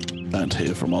and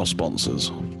hear from our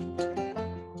sponsors.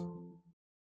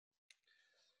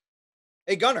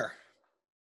 Hey, Gunnar.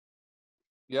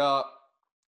 Yeah.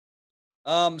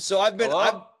 So I've been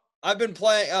Hello? I've been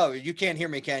playing. Oh, you can't hear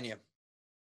me, can you?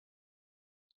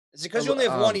 Is it because you only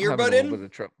have one having earbud a little in? bit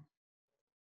of trouble.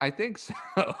 I think so.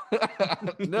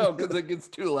 No, because it gets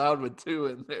too loud with two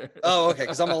in there. Oh, okay.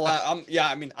 Because I'm allowed.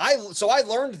 I mean, I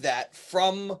learned that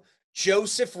from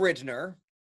Joseph Ridner.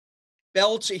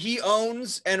 He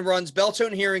owns and runs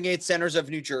Beltone Hearing Aid Centers of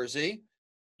New Jersey.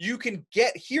 You can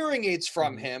get hearing aids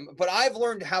from him, but I've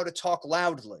learned how to talk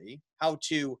loudly, how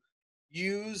to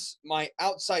use my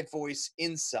outside voice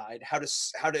inside, how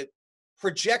to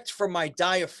project from my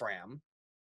diaphragm,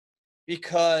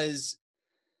 because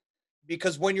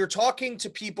when you're talking to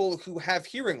people who have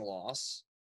hearing loss,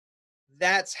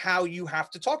 that's how you have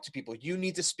to talk to people. You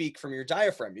need to speak from your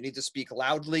diaphragm. You need to speak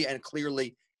loudly and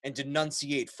clearly and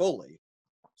enunciate fully.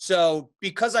 So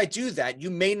because I do that, you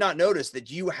may not notice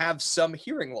that you have some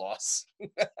hearing loss.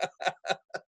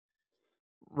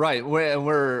 Right.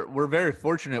 We're very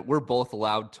fortunate. We're both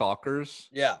loud talkers.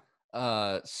 Yeah.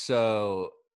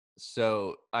 So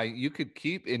you could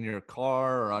keep in your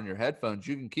car or on your headphones,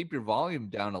 you can keep your volume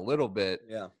down a little bit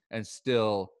Yeah. and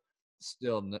still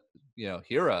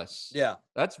hear us. Yeah.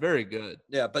 That's very good.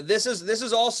 Yeah, but this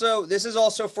is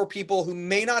also for people who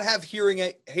may not have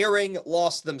hearing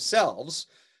loss themselves,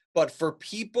 but for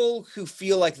people who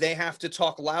feel like they have to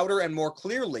talk louder and more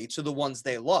clearly to the ones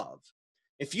they love.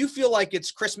 If you feel like it's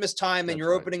Christmas time and That's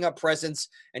you're right. opening up presents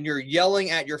and you're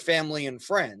yelling at your family and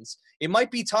friends, it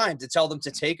might be time to tell them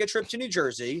to take a trip to New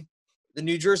Jersey, the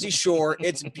New Jersey shore.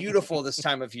 It's beautiful this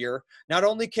time of year. Not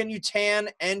only can you tan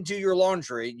and do your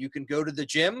laundry, you can go to the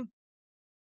gym.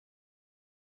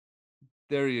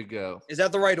 There you go. Is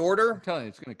that the right I'm order? telling you,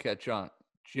 it's going to catch on.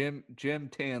 Gym,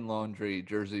 tan, laundry,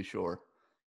 Jersey Shore,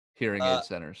 hearing aid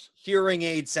centers. Hearing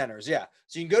aid centers, yeah.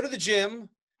 So you can go to the gym,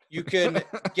 you can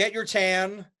get your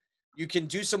tan, you can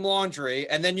do some laundry,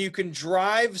 and then you can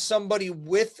drive somebody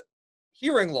with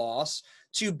hearing loss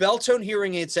to Beltone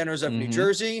Hearing Aid Centers of New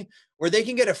Jersey, where they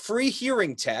can get a free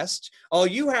hearing test. All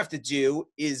you have to do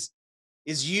is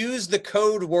use the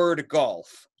code word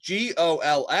golf,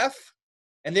 GOLF,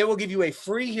 and they will give you a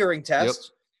free hearing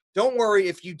test. Yep. Don't worry,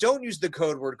 if you don't use the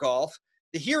code word golf,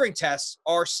 the hearing tests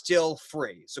are still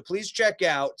free. So please check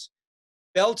out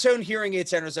Beltone Hearing Aid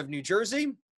Centers of New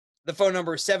Jersey. The phone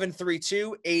number is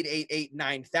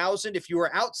 732-888-9000. If you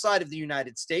are outside of the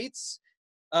United States,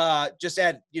 just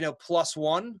add,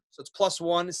 +1. So it's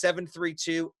 +1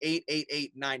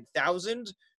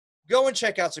 732-888-9000. Go and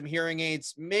check out some hearing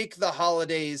aids. Make the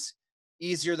holidays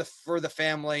easier for the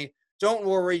family. Don't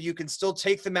worry, you can still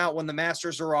take them out when the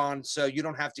Masters are on, so you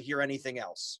don't have to hear anything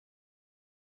else.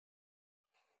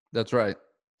 That's right.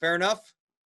 Fair enough?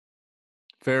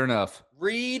 Fair enough.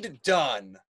 Read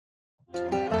done.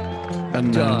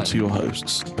 And now to your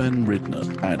hosts, Ben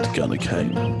Ridner and Gunnar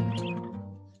Kane.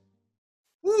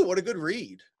 Woo, what a good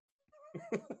read.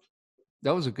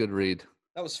 That was a good read.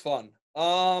 That was fun.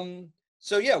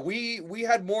 So yeah, we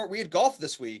had golf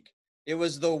this week. It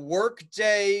was the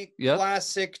Workday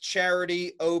Classic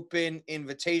Charity Open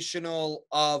Invitational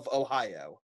of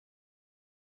Ohio.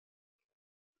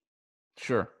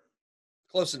 Sure.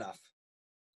 Close enough.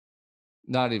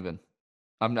 Not even.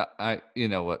 You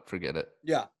know what? Forget it.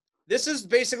 Yeah. This is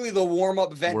basically the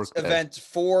warm-up event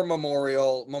for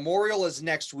Memorial. Memorial is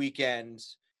next weekend.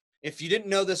 If you didn't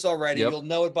know this already, you'll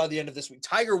know it by the end of this week.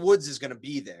 Tiger Woods is going to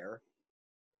be there.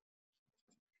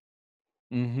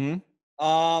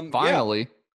 Finally. Yeah.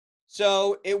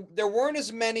 So there weren't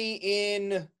as many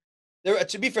in there.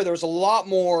 To be fair, there was a lot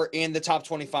more in the top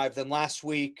 25 than last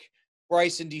week.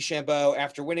 Bryson DeChambeau,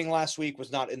 after winning last week,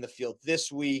 was not in the field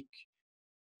this week.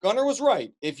 Gunnar was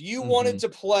right. If you wanted to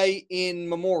play in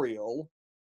Memorial,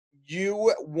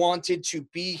 you wanted to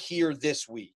be here this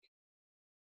week.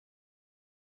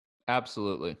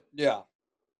 Absolutely. Yeah.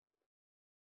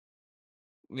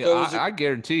 Yeah, so I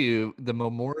guarantee you the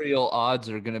Memorial odds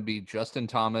are going to be Justin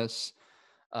Thomas,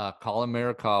 Colin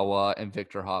Morikawa, and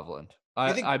Victor Hovland.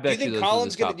 I bet you those are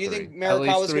the top three. Do you think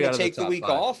Morikawa's going to take the week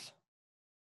off?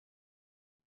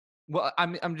 Well,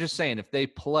 I'm just saying, if they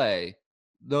play,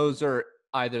 those are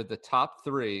either the top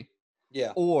three,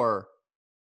 or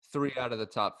 3 out of the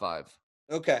top 5.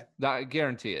 Okay, I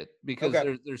guarantee it, because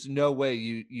there's no way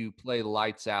you play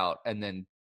lights out and then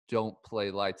don't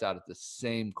play lights out at the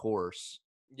same course.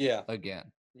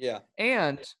 Again. Yeah.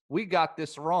 And we got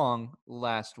this wrong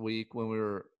last week when we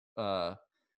were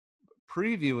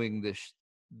previewing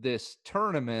this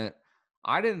tournament.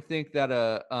 I didn't think that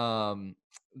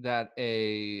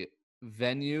a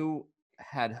venue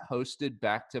had hosted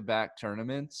back-to-back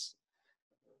tournaments.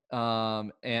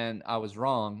 And I was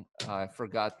wrong. I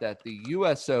forgot that the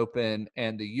U.S. Open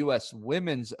and the U.S.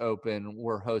 Women's Open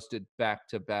were hosted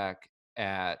back-to-back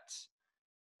at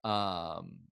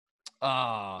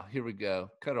here we go.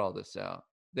 Cut all this out.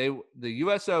 The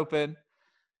U.S. Open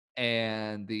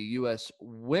and the U.S.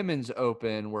 Women's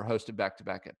Open were hosted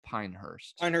back-to-back at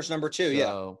Pinehurst. Pinehurst number 2,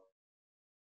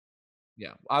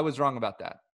 yeah, I was wrong about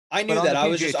that. I knew that.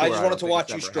 I just wanted to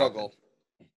watch you struggle.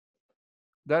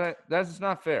 That's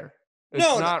not fair.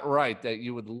 It's not right that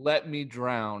you would let me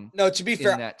drown. No, to be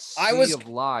fair, in that sea of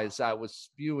lies I was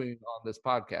spewing on this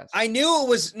podcast. I knew it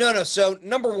was no. So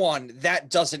number one, that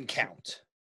doesn't count.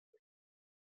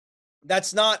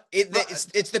 That's not it.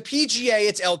 It's the PGA.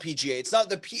 It's LPGA. It's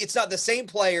not the same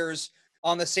players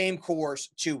on the same course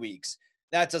 2 weeks.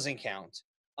 That doesn't count.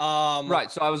 Right.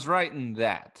 So I was right in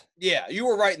that. Yeah, you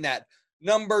were right in that.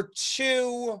 Number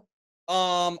 2,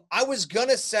 I was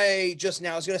gonna say just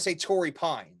now. I was gonna say Torrey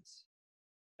Pines,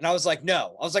 and I was like,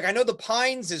 no. I was like, I know the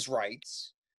Pines is right,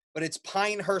 but it's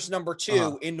Pinehurst number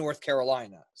 2 in North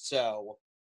Carolina. So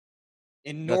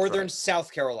in northern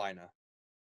South Carolina.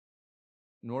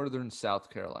 Northern South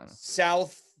Carolina.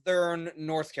 Southern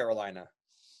North Carolina.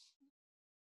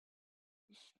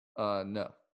 No.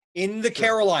 In the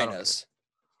Carolinas.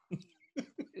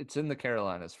 It's in the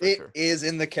Carolinas for sure. It is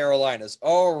in the Carolinas.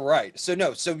 All right. So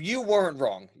no, so you weren't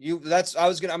wrong.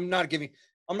 I'm not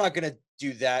gonna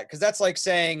do that because that's like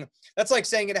saying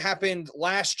it happened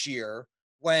last year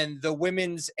when the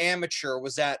women's amateur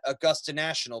was at Augusta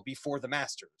National before the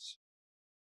Masters.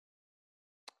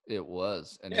 It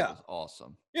was, and it was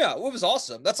awesome. Yeah, it was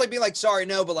awesome. That's like being like, sorry,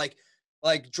 no, but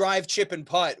like drive, chip, and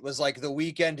putt was like the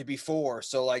weekend before.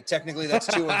 So like technically that's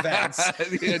 2 events.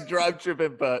 Yeah, drive, chip,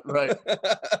 and putt, right?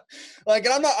 Like,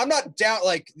 and I'm not down.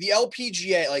 Like the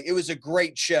LPGA, like it was a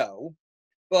great show,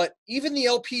 but even the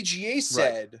LPGA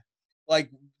said like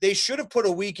they should have put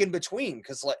a week in between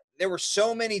because like there were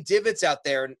so many divots out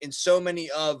there in so many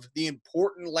of the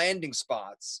important landing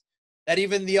spots. That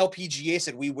even the LPGA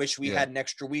said, we wish we had an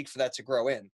extra week for that to grow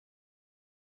in.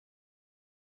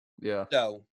 Yeah.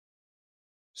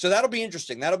 So that'll be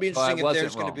interesting. That'll be interesting if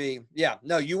there's going to be. Yeah.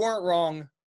 No, you weren't wrong.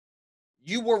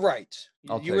 You were right.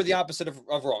 You were the opposite of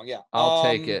wrong. Yeah. I'll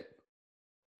take it.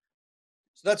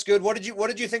 So that's good. What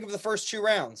did you think of the first 2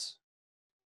 rounds?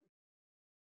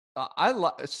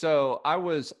 So I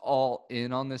was all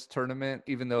in on this tournament,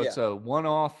 even though it's a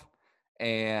one-off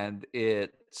and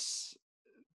it's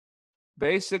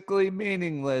basically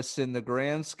meaningless in the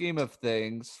grand scheme of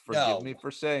things. Forgive me for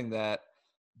saying that,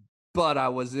 but I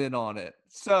was in on it.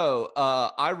 So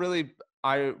I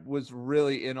was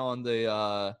really in on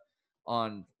the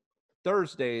on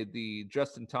Thursday, the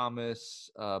Justin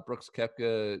Thomas, Brooks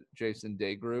Koepka, Jason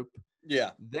Day group.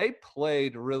 Yeah, they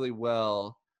played really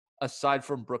well. Aside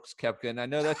from Brooks Koepka, and I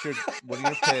know that's one of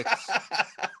your picks,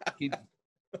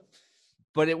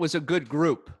 but it was a good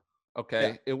group. Okay,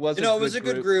 yeah. It was a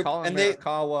good group. Colin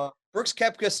Morikawa. Brooks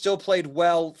Koepka still played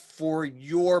well for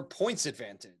your points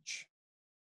advantage.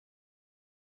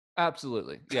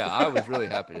 Absolutely, yeah. I was really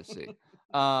happy to see.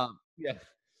 Yeah,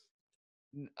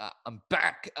 I'm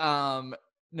back.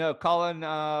 No, Colin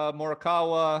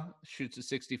Morikawa shoots a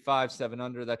 65, 7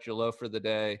 under. That's your low for the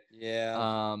day.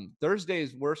 Yeah.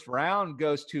 Thursday's worst round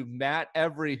goes to Matt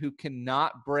Every, who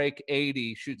cannot break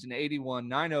 80. Shoots an 81,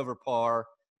 9 over par.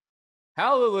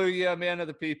 Hallelujah, man of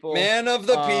the people. Man of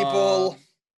the people.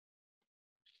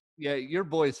 Yeah, your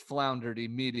boys floundered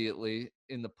immediately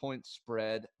in the point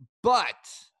spread. But,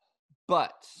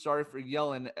 sorry for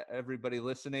yelling, everybody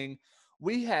listening.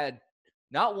 We had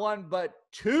not one, but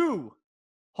 2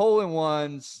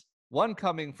 hole-in-ones. One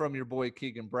coming from your boy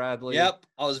Keegan Bradley. Yep,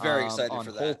 I was very excited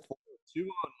for that.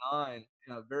 209,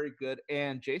 very good.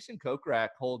 And Jason Kokrak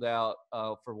holed out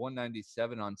for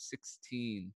 197 on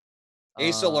 16.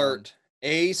 Ace alert.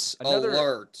 Ace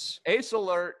alert. Ace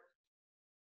alert.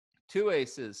 2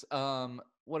 aces.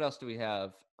 What else do we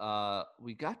have?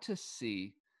 We got to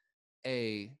see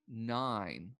a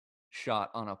 9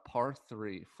 shot on a par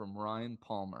 3 from Ryan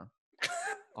Palmer.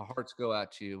 Our hearts go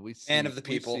out to you. Man of the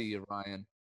people. We see you, Ryan.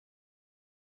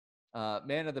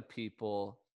 Man of the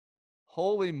people.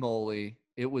 Holy moly.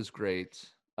 It was great.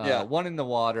 1 in the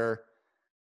water.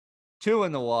 2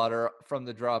 in the water from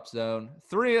the drop zone,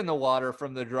 3 in the water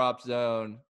from the drop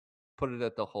zone, put it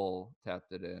at the hole,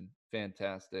 tapped it in.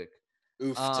 Fantastic.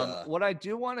 What I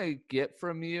do want to get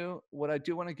from you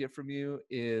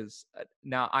is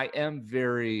now I am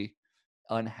very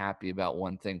unhappy about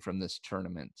one thing from this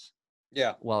tournament.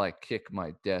 Yeah. while I kick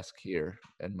my desk here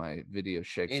and my video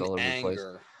shakes In all over the place.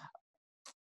 anger.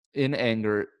 In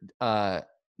anger,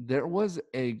 there was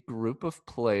a group of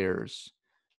players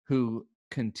who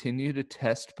continue to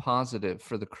test positive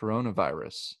for the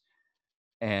coronavirus,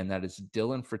 and that is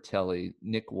Dylan Fratelli,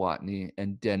 Nick Watney,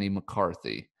 and Denny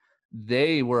McCarthy.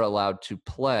 They were allowed to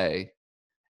play,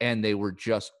 and they were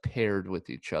just paired with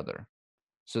each other.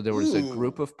 So there was a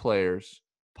group Ooh. of players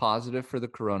positive for the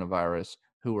coronavirus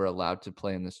who were allowed to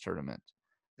play in this tournament.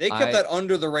 They kept that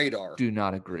under the radar. Do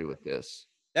not agree with this.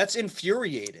 That's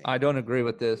infuriating. I don't agree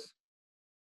with this.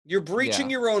 You're breaching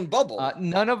Yeah. your own bubble.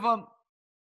 None of them.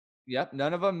 Yep,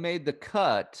 none of them made the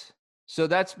cut. So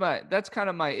that's kind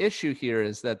of my issue here,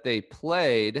 is that they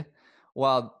played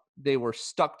while they were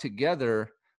stuck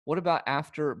together. What about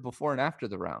before and after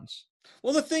the rounds?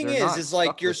 Well, the thing They're is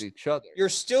like stuck with each other. you're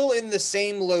still in the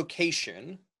same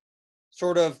location,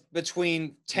 sort of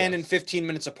between 10 and 15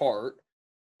 minutes apart.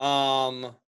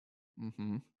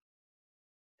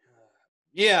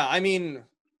 Yeah, I mean,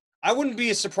 I wouldn't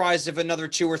be surprised if another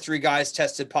 2 or 3 guys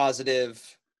tested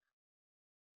positive.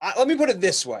 Let me put it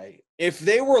this way. If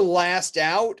they were last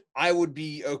out, I would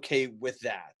be okay with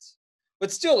that.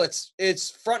 But still,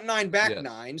 it's front 9, back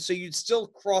 9, so you'd still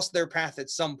cross their path at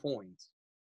some point.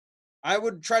 I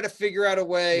would try to figure out a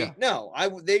way. Yeah.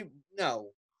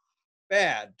 No.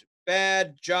 Bad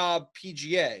job,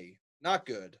 PGA. Not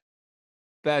good.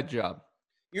 Bad job.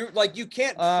 You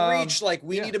can't preach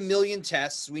we need 1 million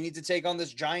tests. We need to take on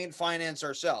this giant finance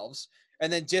ourselves,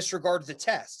 and then disregard the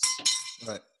tests.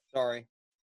 Right. Sorry,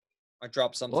 I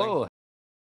dropped something. Whoa.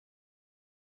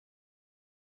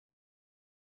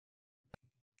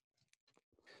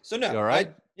 So no, you all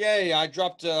right? I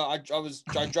dropped. I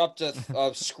dropped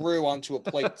a screw onto a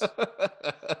plate.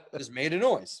 Just made a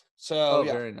noise. So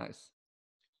yeah. Very nice.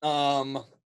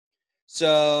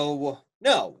 So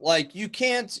no, you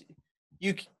can't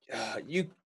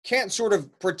sort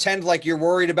of pretend like you're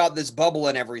worried about this bubble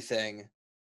and everything.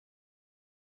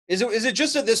 Is it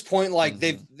just at this point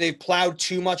they've plowed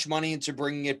too much money into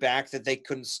bringing it back that they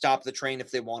couldn't stop the train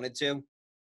if they wanted to?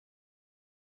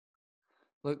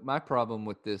 Look, my problem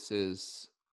with this is,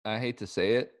 I hate to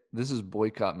say it, this is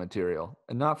boycott material,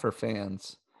 and not for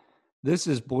fans. This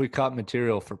is boycott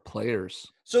material for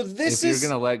players. So if you're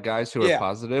going to let guys who are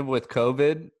positive with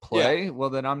COVID play, well,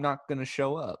 then I'm not going to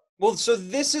show up. Well, so I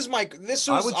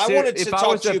wanted to if talk I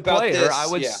was to you a about player, this.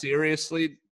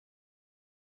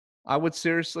 I would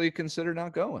seriously consider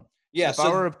not going. Yeah. If I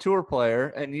were a tour player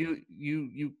and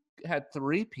you had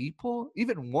 3 people,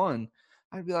 even one,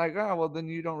 I'd be like, oh, well, then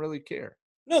you don't really care.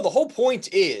 No, the whole point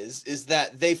is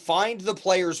that they find the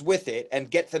players with it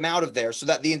and get them out of there so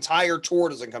that the entire tour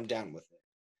doesn't come down with it.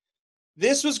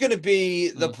 This was going to be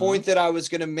the point that I was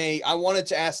going to make. I wanted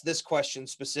to ask this question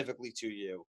specifically to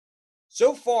you.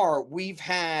 So far, we've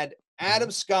had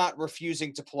Adam Scott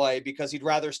refusing to play because he'd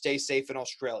rather stay safe in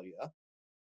Australia,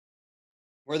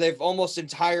 where they've almost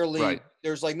entirely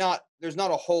there's not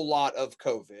a whole lot of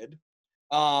COVID.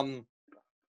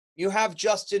 You have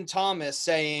Justin Thomas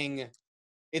saying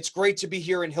it's great to be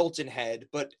here in Hilton Head,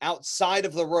 but outside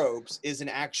of the ropes is an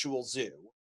actual zoo.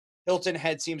 Hilton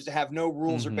Head seems to have no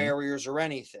rules or barriers or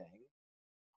anything.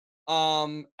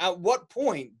 At what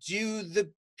point do the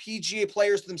PGA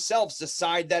players themselves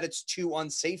decide that it's too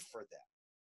unsafe for them?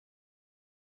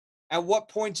 At what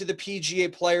point do the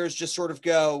PGA players just sort of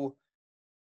go,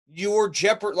 you're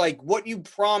what you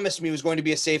promised me was going to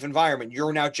be a safe environment,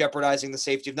 you're now jeopardizing the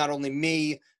safety of not only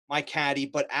me, my caddy,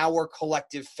 but our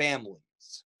collective families?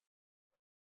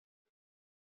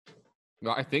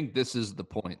 Well, I think this is the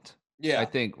point. Yeah. I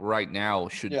think right now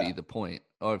should be the point.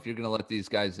 Oh, if you're going to let these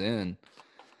guys in,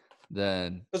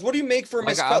 then. Because what do you make for a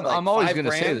miscut? I'm always going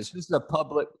to say this. This is a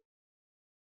public.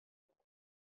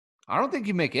 I don't think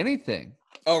you make anything.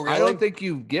 Oh, really? I don't think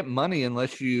you get money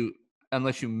unless you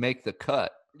make the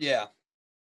cut. Yeah.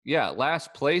 Yeah.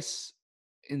 Last place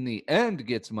in the end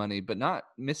gets money, but not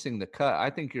missing the cut. I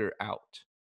think you're out.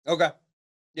 Okay.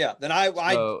 Yeah. Then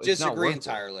I disagree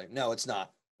entirely. No, it's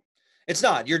not. It's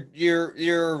not.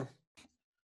 You're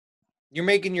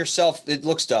making yourself. It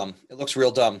looks dumb. It looks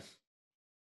real dumb.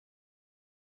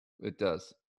 It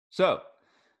does. So,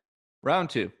 round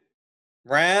 2.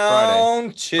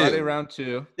 Friday, round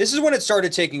 2. This is when it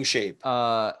started taking shape.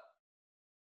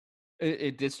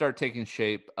 It did start taking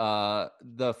shape.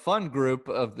 The fun group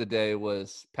of the day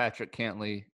was Patrick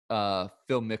Cantley,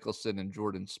 Phil Mickelson, and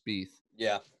Jordan Spieth.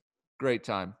 Yeah. Great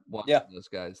time watching those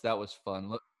guys. That was fun.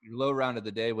 Look, your low round of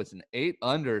the day was an 8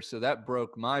 under, so that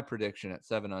broke my prediction at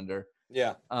 7 under.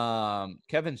 Yeah.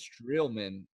 Kevin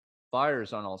Streelman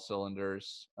fires on all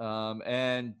cylinders.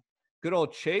 And good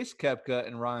old Chase Koepka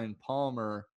and Ryan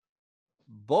Palmer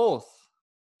both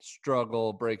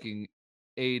struggle breaking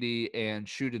 80 and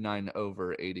shoot a 9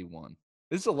 over 81.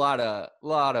 This is a lot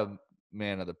of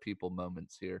man of the people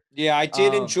moments here. Yeah, I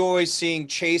did enjoy seeing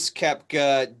Chase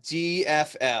Koepka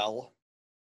DFL.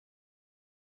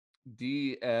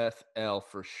 DFL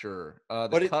for sure.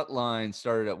 The cut line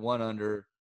started at 1 under,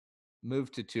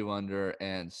 moved to 2 under,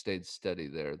 and stayed steady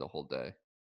there the whole day.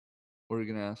 What are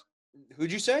you gonna ask?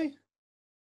 Who'd you say?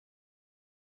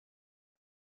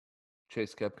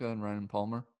 Chase Koepka and Ryan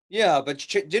Palmer. Yeah, but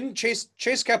didn't Chase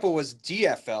Koepka was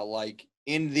DFL like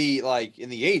in the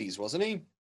 80s, wasn't he?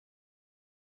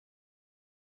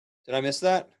 Did I miss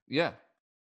that? Yeah.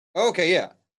 Okay,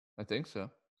 yeah. I think so.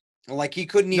 Like he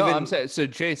couldn't even. No, I'm saying so.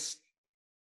 Chase.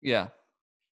 Yeah.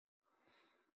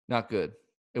 Not good.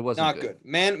 It wasn't not good.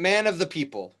 Man of the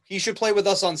people. He should play with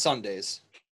us on Sundays.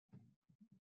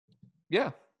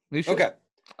 Yeah, we should. Okay.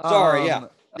 Sorry. Yeah.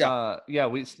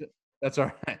 That's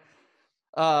all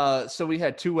right. So we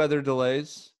had 2 weather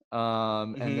delays,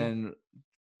 and then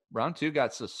round 2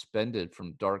 got suspended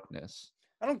from darkness.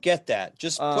 I don't get that.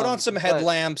 Just put on some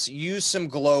headlamps, use some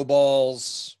glow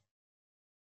balls.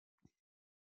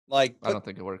 Like I don't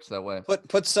think it works that way.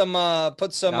 Put some Not for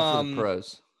the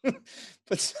pros.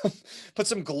 put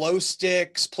some glow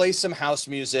sticks, play some house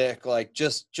music, like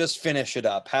just finish it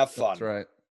up. Have fun.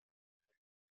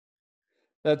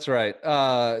 That's right.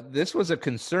 This was a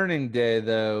concerning day,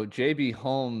 though. JB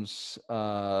Holmes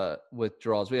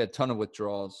withdrawals. We had a ton of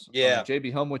withdrawals. Yeah.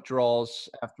 JB Holmes withdrawals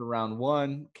after round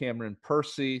 1. Cameron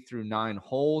Percy through 9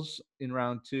 holes in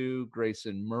round 2.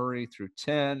 Grayson Murray through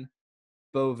 10.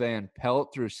 Bo Van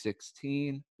Pelt through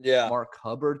 16. Yeah. Mark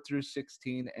Hubbard through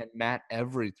 16. And Matt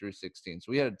Every through 16.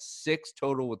 So we had 6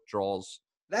 total withdrawals.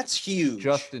 That's huge.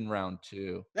 Just in round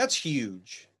 2. That's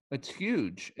huge. It's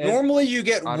huge. Normally you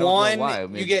get one.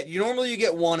 You normally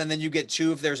get 1 and then you get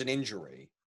 2 if there's an injury.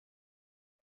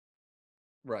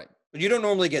 Right. But you don't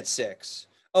normally get 6.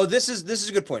 Oh, this is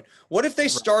a good point. What if they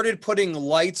started putting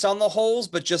lights on the holes,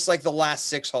 but just like the last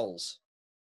 6 holes?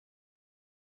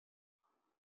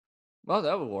 Well,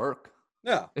 that would work.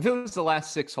 Yeah. If it was the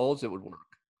last 6 holes, it would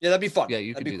work. Yeah, that'd be fun. Yeah,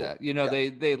 you could do that. You know, they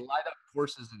light up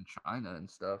courses in China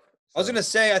and stuff. I was gonna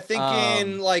say, I think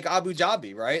in like Abu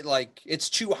Dhabi, right? Like it's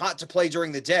too hot to play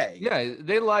during the day. Yeah,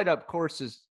 they light up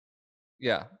courses.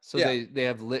 Yeah, so they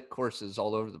have lit courses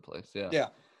all over the place. Yeah. Yeah.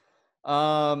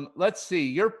 Let's see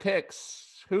your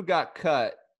picks. Who got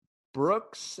cut?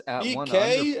 Brooks at BK 1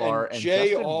 under par and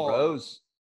Justin Rose.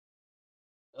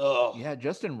 Oh yeah,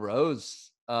 Justin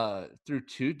Rose through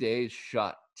 2 days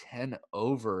shot 10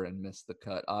 over and missed the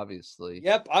cut, obviously.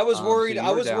 Yep, I was worried. I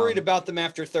was worried about them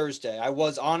after Thursday. I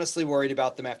was honestly worried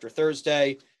about them after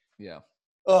Thursday. Yeah.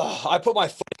 I put my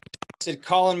foot. Said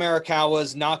Colin Morikawa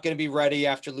is not going to be ready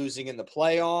after losing in the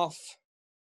playoff.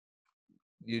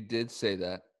 You did say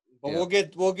that, but we'll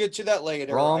get to that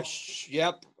later. Wrong.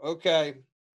 Yep. Okay.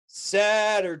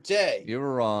 Saturday. You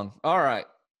were wrong. All right.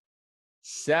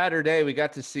 Saturday, we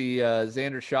got to see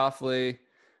Xander Schauffele.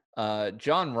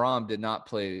 John Rahm did not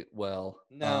play well.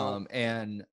 No.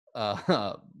 And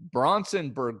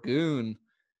Bronson Burgoon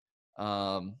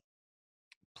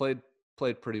played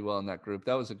pretty well in that group.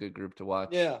 That was a good group to watch.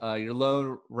 Yeah. Your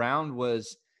low round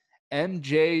was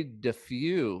MJ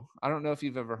DeFew. I don't know if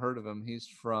you've ever heard of him. He's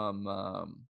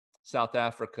from South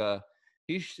Africa.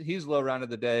 He's low round of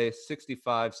the day,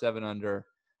 65, 7 under.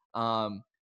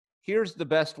 Here's the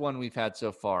best one we've had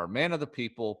so far. Man of the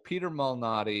people, Peter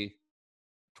Malnati,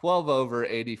 12 over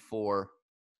 84.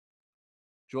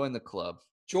 Join the club.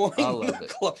 Join the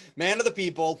club. Man of the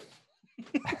people.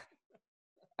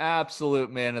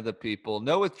 Absolute man of the people.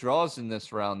 No withdrawals in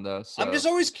this round though. So, I'm just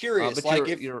always curious. Like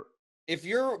if you're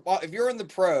in the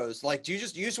pros, like do you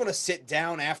just want to sit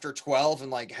down after 12 and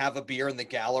like have a beer in the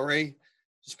gallery?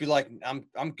 Just be like,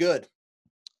 I'm good.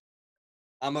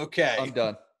 I'm okay. I'm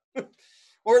done.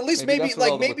 Or at least maybe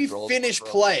finish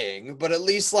playing, but at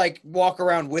least like walk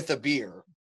around with a beer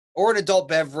or an adult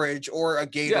beverage or a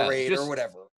Gatorade or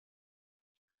whatever.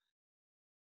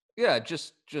 Yeah,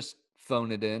 just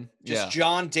phone it in. Just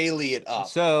John Daly it up.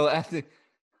 So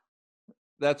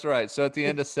that's right. So at the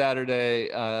end of Saturday,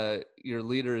 your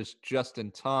leader is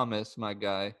Justin Thomas, my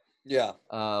guy. Yeah.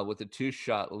 With a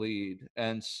 2-shot lead.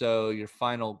 And so your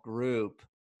final group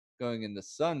going into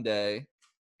Sunday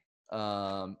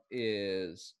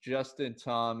is Justin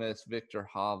Thomas, Victor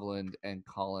Hovland, and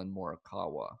Colin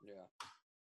Morikawa. Yeah.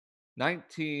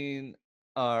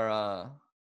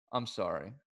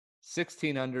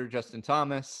 16 under Justin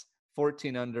Thomas,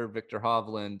 14 under Victor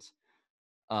Hovland,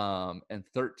 and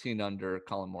 13 under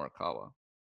Colin Morikawa.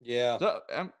 Yeah. So,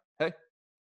 hey,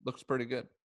 looks pretty good.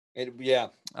 Yeah.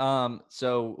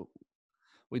 So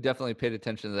we definitely paid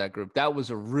attention to that group. That was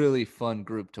a really fun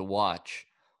group to watch.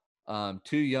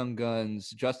 Two young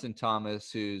guns, Justin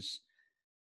Thomas, who's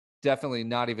definitely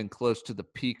not even close to the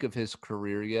peak of his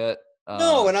career yet.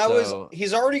 No, and So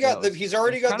he's already yeah, got it was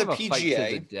kind the of a fight to the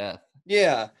PGA. death.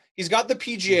 Yeah. He's got the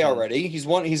PGA already. He's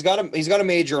got a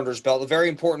major under his belt, a very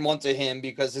important one to him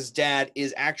because his dad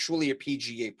is actually a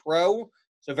PGA pro.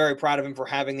 So very proud of him for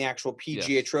having the actual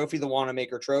PGA trophy, the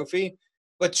Wanamaker trophy.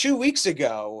 But 2 weeks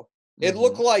ago, it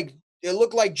looked like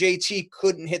JT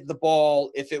couldn't hit the ball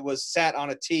if it was sat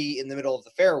on a tee in the middle of the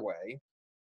fairway.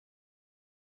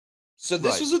 So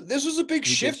this was a big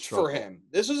shift for him.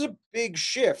 This was a big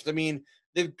shift. I mean,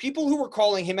 the people who were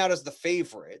calling him out as the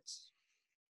favorite,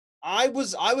 I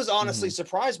was honestly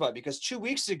surprised by it because 2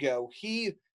 weeks ago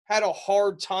he had a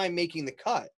hard time making the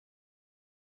cut.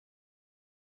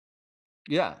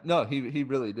 Yeah, no, he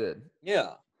really did.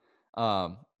 Yeah.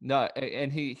 No,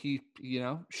 and he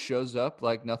shows up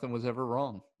like nothing was ever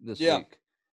wrong this Yeah. week.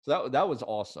 So that was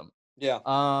awesome. Yeah.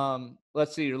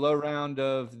 Let's see, your low round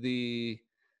of the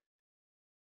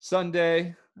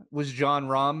Sunday was John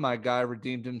Rahm. My guy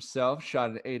redeemed himself,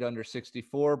 shot at 8 under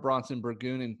 64. Bronson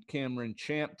Burgoon and Cameron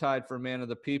Champ tied for man of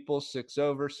the people, 6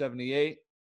 over 78.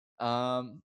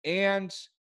 And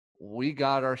we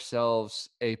got ourselves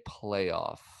a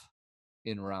playoff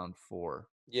in round 4.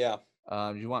 Yeah.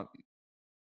 You want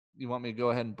me to go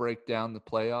ahead and break down the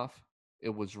playoff? It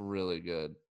was really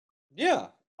good. Yeah.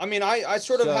 I mean, I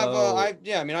sort of have I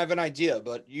have an idea,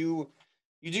 but you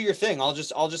do your thing. I'll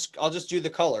just do the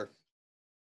color.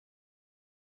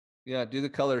 Yeah, do the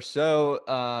color.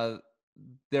 So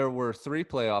there were 3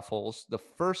 playoff holes. The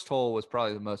first hole was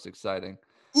probably the most exciting.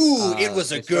 Ooh, it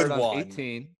was a good one.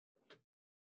 18.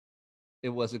 It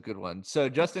was a good one. So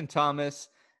Justin Thomas,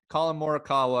 Colin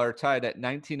Morikawa are tied at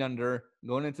 19 under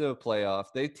going into the playoff.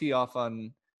 They tee off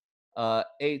on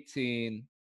 18.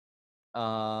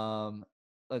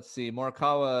 Let's see.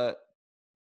 Morikawa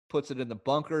puts it in the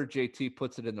bunker. JT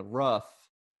puts it in the rough.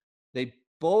 They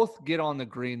both get on the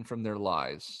green from their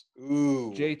lies.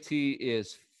 Ooh. JT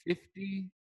is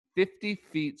 50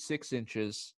 feet 6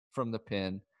 inches from the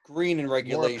pin. Green in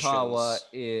regulations.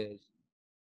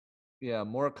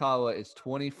 Morikawa is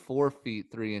 24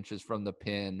 feet 3 inches from the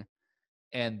pin,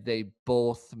 and they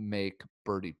both make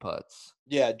birdie putts.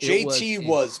 Yeah, JT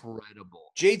was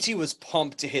incredible. JT was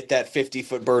pumped to hit that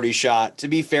 50-foot birdie shot. To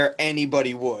be fair,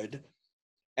 anybody would.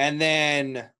 And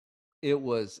then it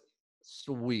was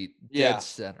sweet. Yeah. Dead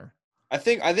center. I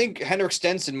think Henrik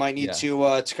Stenson might need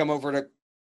to come over to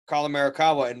Colin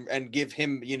Morikawa and give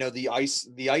him,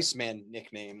 the Iceman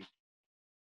nickname.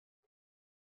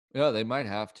 Yeah, they might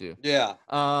have to. Yeah.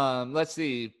 Let's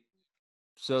see.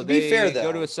 So to they be fair, though,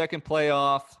 go to a second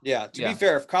playoff. Yeah. To be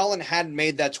fair, if Colin hadn't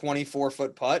made that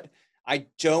 24-foot putt, I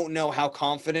don't know how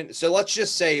confident. So let's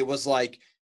just say it was like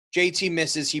JT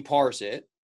misses, he pars it.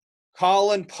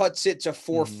 Colin putts it to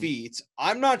 4 feet.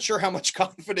 I'm not sure how much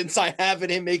confidence I have in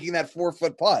him making that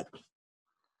 4-foot putt.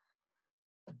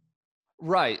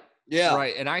 Right. Yeah.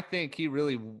 Right. And I think he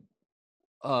really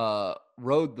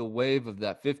rode the wave of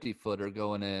that 50-footer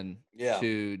going in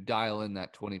to dial in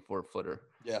that 24-footer.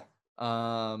 Yeah.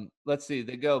 Let's see.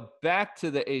 They go back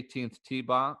to the 18th tee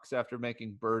box after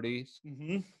making birdies.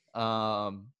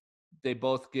 They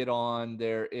both get on.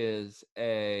 There is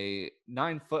a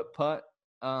 9-foot putt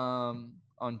on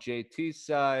JT's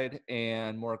side,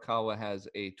 and Morikawa has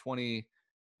a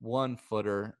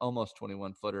 21-footer, almost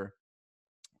 21-footer.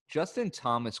 Justin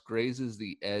Thomas grazes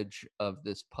the edge of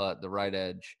this putt, the right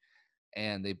edge,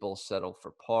 and they both settle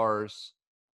for pars.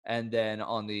 And then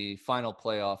on the final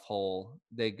playoff hole,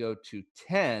 they go to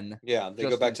 10. Yeah, they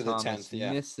go back to the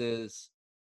 10th.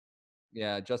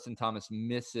 Yeah. Justin Thomas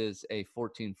misses a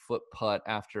 14-foot putt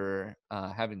after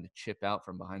having to chip out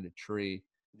from behind a tree.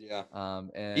 Yeah.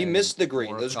 And he missed the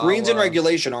green. Those greens in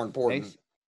regulation are important.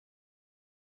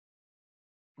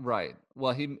 Right.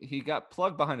 Well, he got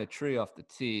plugged behind a tree off the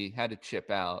tee, had to chip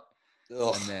out,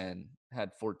 and then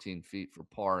had 14 feet for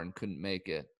par and couldn't make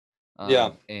it.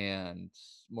 And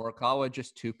Morikawa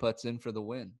just 2 putts in for the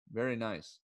win. Very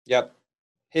nice. Yep.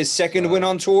 His second win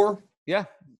on tour. Yeah.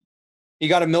 He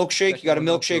got a milkshake. He got a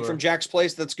milkshake from Jack's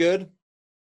Place. That's good.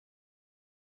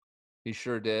 He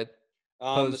sure did.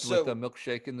 Posed with a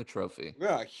milkshake in the trophy.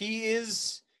 Yeah, he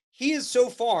is so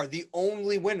far the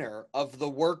only winner of the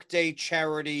Workday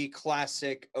Charity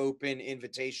Classic Open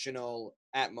Invitational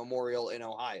at Memorial in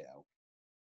Ohio.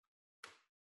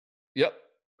 Yep.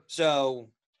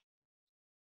 So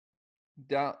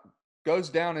goes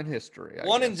down in history.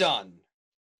 One and done.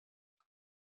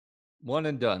 One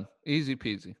and done. Easy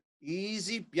peasy.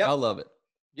 Easy. Yep. I love it.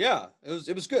 Yeah,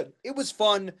 it was good. It was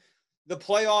fun. The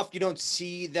playoff, you don't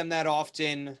see them that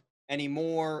often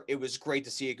anymore. It was great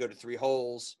to see it go to 3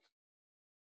 holes.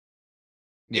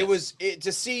 It was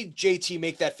to see JT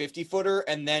make that 50-footer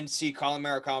and then see Colin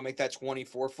Morikawa make that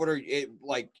 24-footer.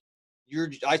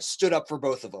 I stood up for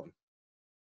both of them.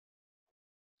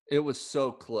 It was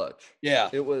so clutch. Yeah.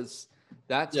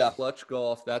 That's clutch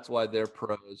golf. That's why they're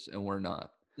pros and we're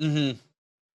not. Mm-hmm.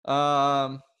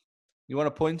 You want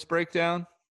a points breakdown?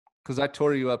 Because I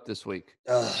tore you up this week.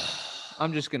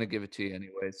 I'm just gonna give it to you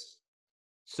anyways.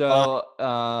 So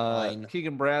Fine.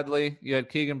 Keegan Bradley, you had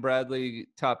Keegan Bradley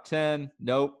top 10.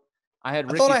 Nope. I had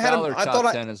Ricky Fowler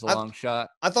top 10 as a long shot.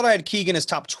 I thought I had Keegan as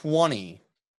top 20.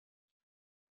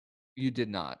 You did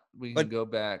not. We can go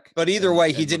back. But either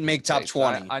way, he didn't make top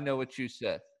 20. I know what you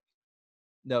said.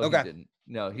 No, Okay. he didn't.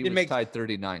 No, he was tied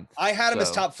 39th. I had him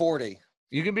as top 40.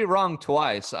 You can be wrong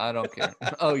twice. I don't care.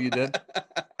 Oh, you did?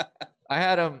 I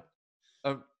had him.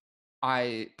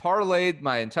 I parlayed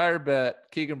my entire bet.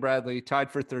 Keegan Bradley tied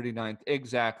for 39th.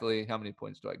 Exactly. How many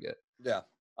points do I get? Yeah.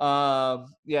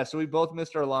 So we both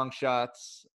missed our long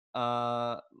shots.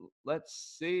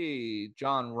 Let's see.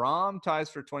 John Rahm ties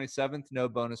for 27th. No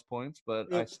bonus points,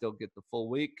 but I still get the full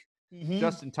week. Mm-hmm.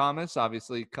 Justin Thomas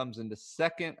obviously comes into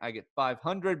second. I get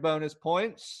 500 bonus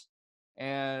points.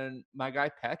 And my guy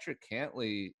Patrick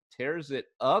Cantley tears it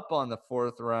up on the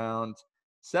 4th round.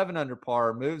 7 under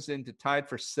par, moves into tied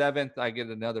for 7th. I get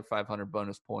another 500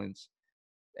 bonus points.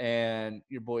 And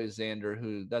your boy Xander,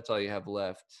 who that's all you have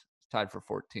left, tied for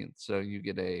 14th. So you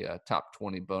get a top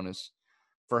 20 bonus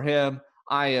for him.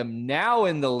 I am now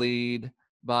in the lead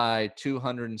by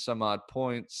 200 and some odd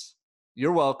points.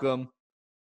 You're welcome.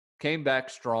 Came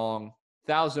back strong.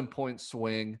 1,000-point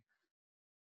swing.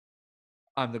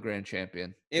 I'm the grand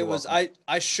champion.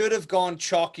 I should have gone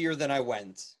chalkier than I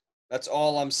went. That's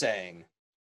all I'm saying.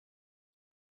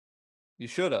 You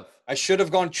should have. I should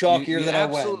have gone chalkier than I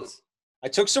went. I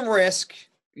took some risk.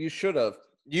 You should have.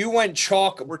 You went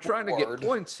chalk. We're trying to get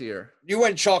points here. You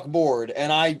went chalkboard,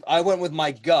 and I went with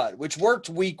my gut, which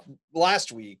worked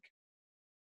last week.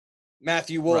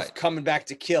 Matthew Wolff coming back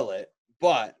to kill it,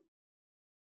 but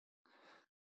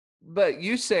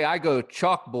you say I go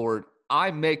chalkboard.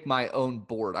 I make my own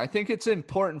board. I think it's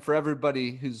important for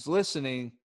everybody who's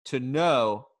listening to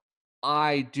know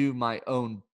I do my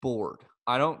own board.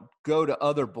 I don't go to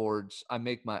other boards. I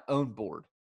make my own board.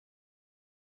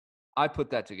 I put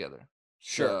that together.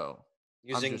 Sure. So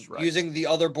using the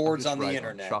other boards on the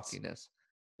internet. Chalkiness.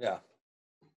 Yeah.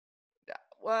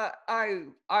 Well,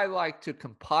 I like to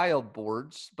compile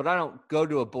boards, but I don't go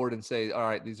to a board and say, all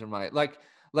right, these are my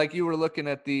like you were looking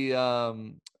at the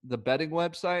betting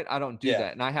website. I don't do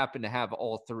that. And I happen to have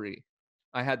all 3.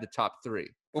 I had the top 3.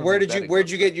 Well, where'd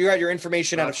you get your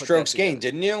information out of strokes gained,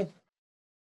 didn't you?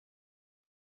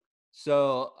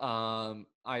 So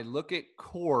I look at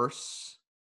course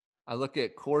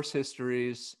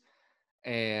histories,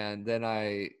 and then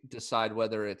I decide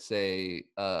whether it's a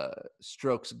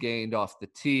strokes gained off the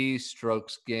tee,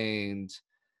 strokes gained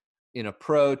in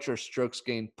approach, or strokes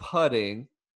gained putting.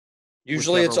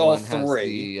 Usually it's all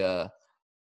 3.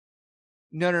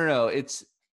 No. It's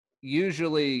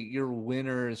usually your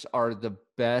winners are the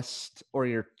best, or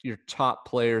your top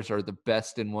players are the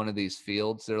best in one of these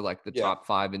fields. They're like the top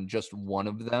 5 in just one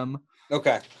of them.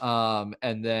 Okay.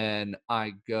 And then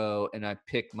I go and I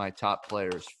pick my top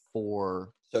players for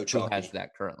who has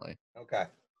that currently. Okay.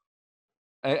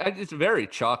 It's very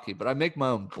chalky, but I make my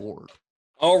own board.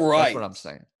 All right. That's what I'm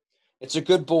saying. It's a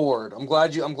good board. I'm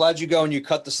glad you go and you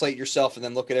cut the slate yourself and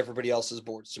then look at everybody else's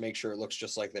boards to make sure it looks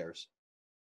just like theirs.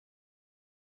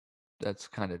 That's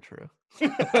kind of true.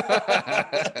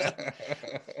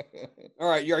 All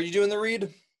right. Are you doing the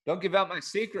read? Don't give out my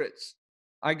secrets.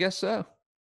 I guess so.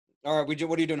 All right.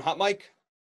 What are you doing? Hot mic?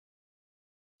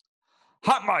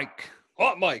 Hot mic.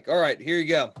 Hot mic. All right. Here you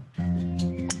go.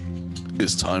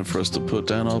 It's time for us to put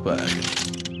down our bag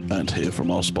and hear from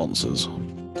our sponsors.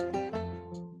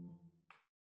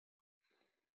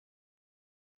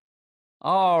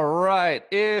 All right.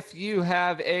 If you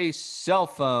have a cell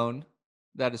phone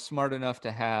that is smart enough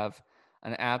to have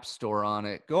an app store on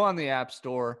it, go on the app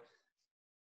store,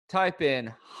 type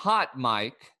in Hot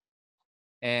Mic,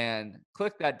 and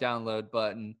click that download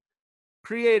button.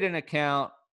 Create an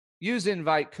account, use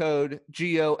invite code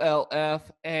GOLF,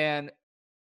 and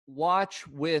watch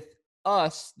with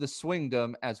us, the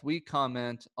Swingdom, as we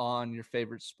comment on your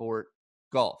favorite sport,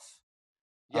 golf.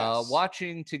 Yes.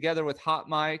 Watching together with Hot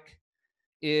Mic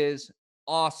is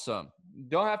awesome.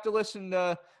 Don't have to listen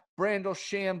to Brandel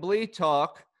Chambly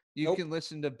talk. You can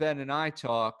listen to Ben and I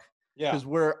talk because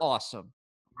we're awesome.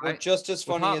 We're just as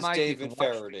funny as David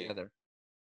Faraday.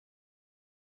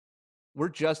 We're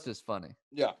just as funny.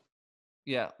 Yeah.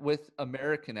 Yeah, with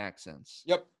American accents.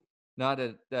 Yep. Not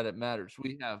that it matters.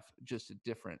 We have just a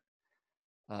different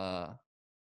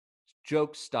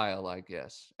joke style, I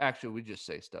guess. Actually, we just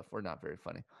say stuff. We're not very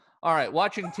funny. All right,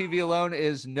 watching TV alone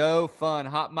is no fun.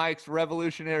 Hot Mic's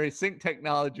revolutionary sync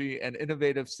technology and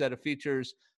innovative set of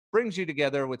features brings you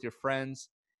together with your friends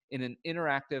in an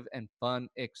interactive and fun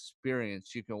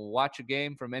experience. You can watch a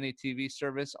game from any TV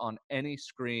service on any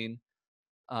screen.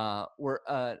 We're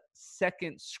a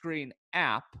second screen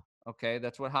app. Okay,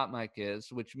 that's what Hot Mic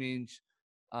is, which means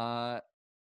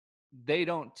they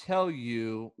don't tell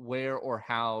you where or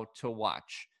how to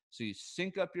watch. So you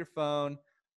sync up your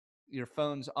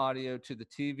phone's audio to the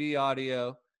TV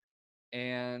audio,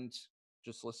 and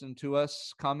just listen to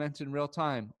us comment in real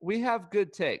time. We have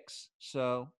good takes,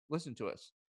 so listen to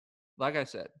us. Like I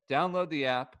said, download the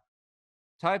app,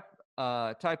 type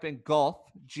in golf,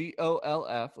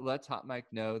 GOLF. Let Hot Mic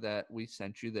know that we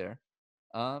sent you there,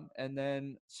 and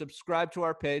then subscribe to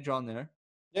our page on there.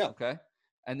 Yeah. Okay.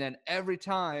 And then every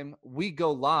time we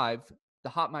go live, the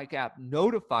Hot Mic app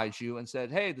notifies you and said,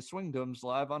 "Hey, the Swingdom's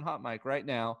live on Hot Mic right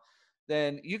now."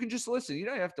 Then you can just listen. You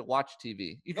don't have to watch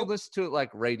TV. You can listen to it like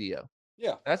radio.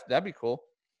 Yeah. That'd be cool.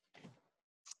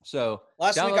 So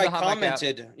last week I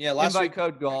commented. Yeah, last invite week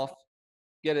code golf.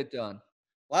 Get it done.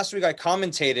 Last week I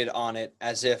commentated on it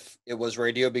as if it was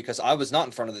radio because I was not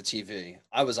in front of the TV.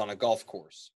 I was on a golf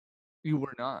course. You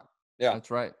were not. Yeah. That's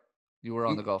right. You were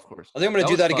on the golf course. I think I'm going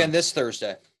to do that again this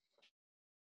Thursday.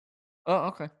 Oh,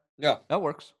 okay. Yeah. That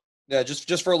works. Yeah,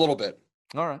 just for a little bit.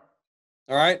 All right.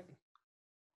 All right.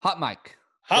 Hot Mic.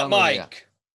 Hot Mic.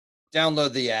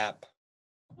 Download the app.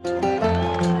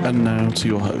 And now to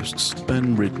your hosts,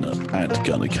 Ben Ridner and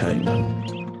Gunnar Kane.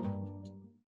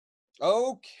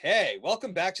 Okay,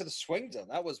 welcome back to the Swingdom.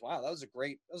 That was a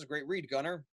great read,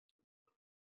 Gunnar.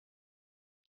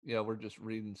 Yeah, we're just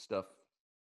reading stuff.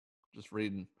 Just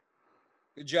reading.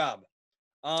 Good job.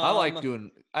 I like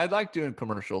doing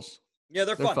commercials. Yeah,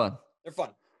 they're fun. They're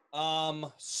fun.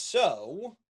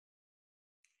 So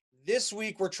this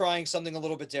week we're trying something a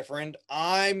little bit different.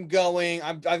 I've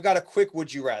got a quick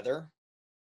would you rather.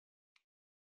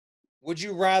 Would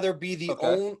you rather be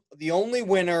the only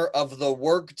winner of the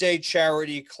Workday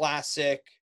Charity Classic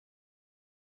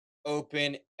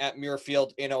Open at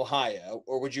Muirfield in Ohio,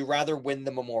 or would you rather win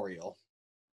the Memorial?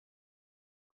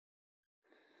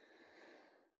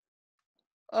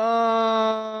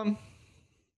 I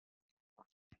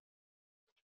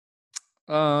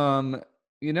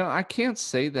can't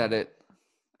say that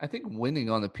I think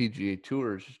winning on the PGA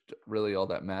Tour is really all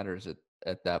that matters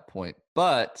at that point.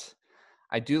 But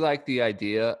I do like the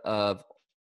idea of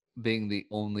being the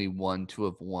only one to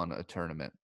have won a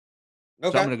tournament.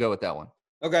 Okay. So I'm going to go with that one.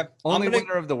 Okay. Only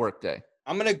winner of the Workday.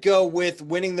 I'm going to go with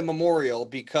winning the Memorial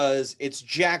because it's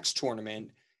Jack's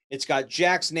tournament. It's got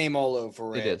Jack's name all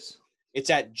over it. It is. It's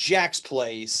at Jack's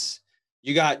place.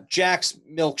 You got Jack's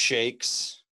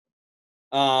milkshakes.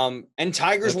 And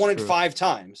Tiger's won it 5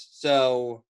 times.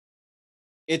 So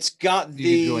it's got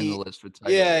You join the list with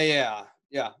Tiger.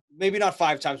 Yeah. Maybe not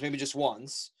 5 times, maybe just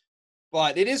once.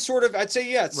 But it is sort of, I'd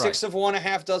say, it's 6 of one, a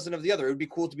half dozen of the other. It would be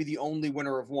cool to be the only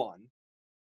winner of one.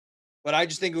 But I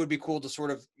just think it would be cool to sort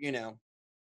of,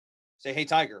 say, "Hey,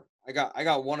 Tiger, I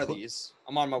got one of these.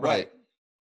 I'm on my way."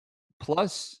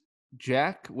 Plus,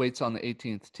 Jack waits on the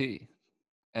 18th tee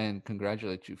and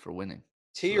congratulates you for winning.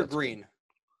 Tee or green?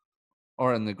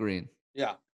 Or in the green.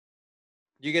 Yeah.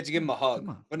 You get to give him a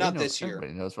hug, but not this year.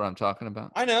 Everybody knows what I'm talking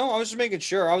about. I know. I was just making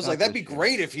sure. I was like, that'd be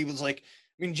great if he was like, I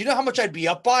mean, do you know how much I'd be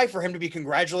up by for him to be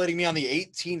congratulating me on the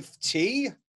 18th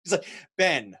tee? He's like,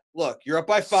 "Ben, look, you're up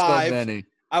by 5. So many.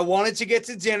 I wanted to get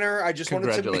to dinner. I just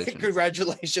wanted to make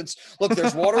congratulations. Look,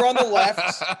 there's water on the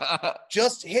left.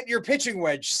 Just hit your pitching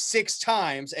wedge 6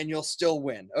 times and you'll still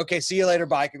win. Okay, see you later.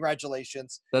 Bye.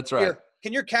 Congratulations." That's right. Here,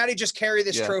 can your caddy just carry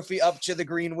this trophy up to the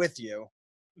green with you?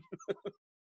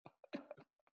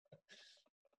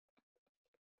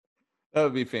 That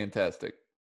would be fantastic.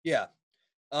 Yeah.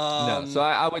 No, so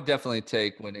I would definitely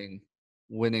take winning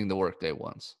the Workday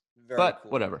ones. But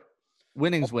cool. Whatever.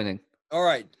 Winning's winning. All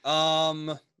right.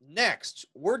 Next,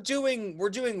 we're doing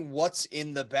what's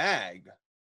in the bag.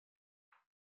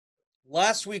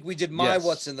 Last week we did my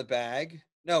what's in the bag.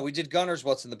 No, we did Gunnar's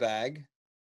what's in the bag.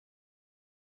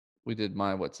 We did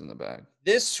my what's in the bag.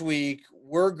 This week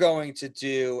we're going to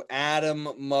do Adam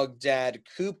Mugdad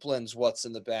Coupland's what's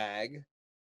in the bag.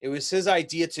 It was his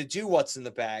idea to do what's in the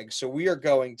bag, so we are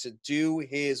going to do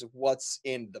his what's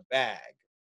in the bag.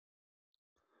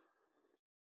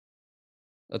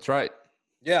 That's right.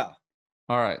 Yeah.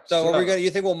 All right. So are we you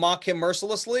think we'll mock him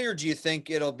mercilessly, or do you think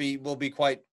we'll be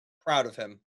quite proud of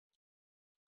him?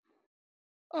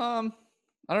 I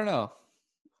don't know.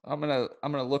 I'm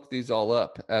gonna look these all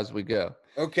up as we go.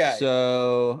 Okay.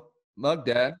 So Mug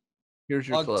Dad, here's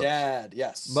your Mug clubs. Dad,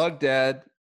 yes. Mug Dad,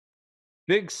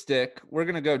 big stick. We're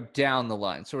gonna go down the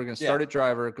line. So we're gonna start at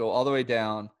driver, go all the way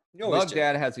down. You always Mug do.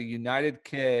 Dad has a United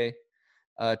K,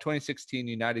 2016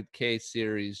 United K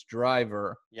Series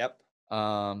driver. Yep.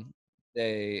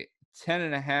 They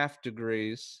 10.5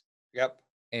 degrees. Yep.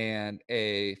 And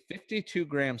a 52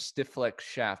 gram stiff flex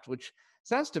shaft, which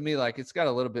sounds to me like it's got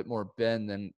a little bit more bend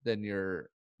than your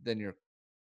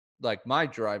like my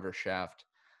driver shaft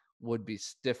would be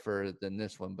stiffer than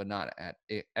this one, but not at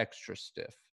extra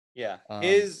stiff. Yeah.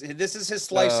 This is his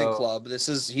slicing so club.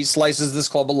 He slices this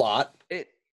club a lot. It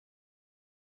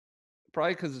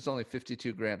probably because it's only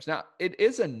 52 grams. Now it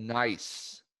is a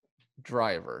nice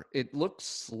driver. It looks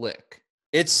slick.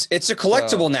 It's a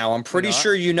collectible now. I'm pretty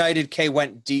sure United K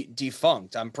went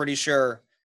defunct. I'm pretty sure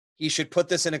he should put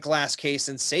this in a glass case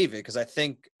and save it because I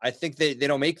think they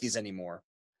don't make these anymore.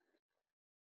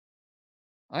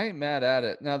 I ain't mad at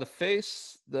it. Now the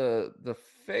face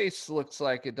looks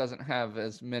like it doesn't have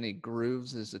as many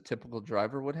grooves as a typical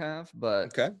driver would have, but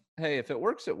okay. Hey, if it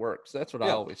works, it works. That's what I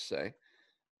always say.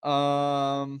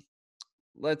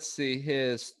 Let's see. He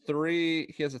has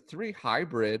a 3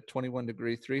 hybrid, 21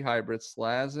 degree 3 hybrid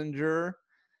Slazenger.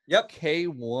 Yep.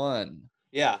 K1.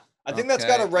 Yeah. I think that's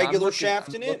got a regular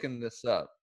shaft in it. I'm looking this up.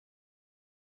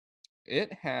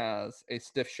 It has a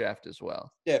stiff shaft as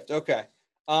well. Stiff, okay.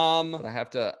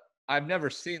 But I've never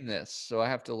seen this, so I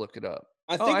have to look it up.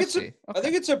 I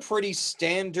think it's a pretty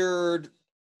standard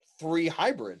 3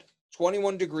 hybrid.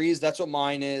 21 degrees, that's what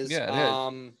mine is. Yeah,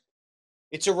 it is.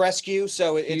 It's a rescue,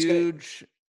 so it's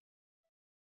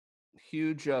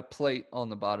huge plate on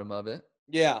the bottom of it.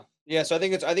 Yeah. Yeah, so I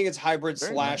think it's hybrid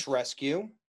 / rescue.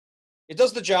 It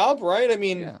does the job, right? I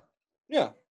mean, yeah.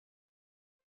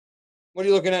 What are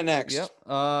you looking at next? Yep.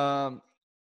 I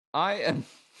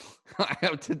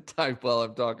have to type while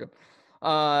I'm talking.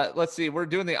 Let's see. We're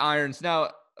doing the irons. Now,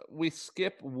 we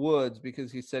skip woods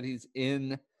because he said he's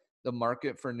in the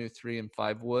market for new 3 and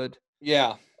 5 wood.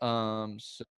 Yeah.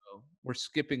 So we're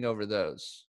skipping over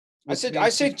those. I say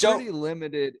don't. Pretty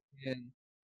limited in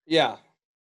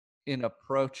in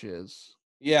approaches.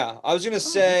 Yeah. I was going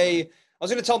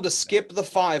to tell him to skip the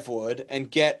 5 wood and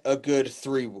get a good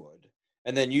 3 wood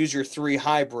and then use your 3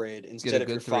 hybrid instead of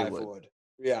your 5 wood.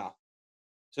 Yeah.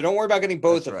 So don't worry about getting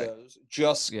both of those.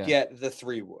 Just get the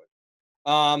 3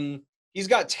 wood. He's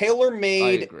got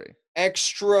tailor-made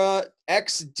extra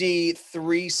XD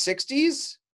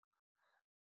 360s.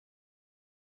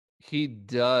 He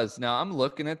does. Now I'm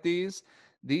looking at these.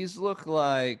 These look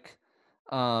like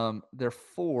they're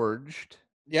forged.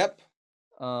 Yep.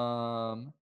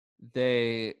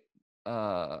 They're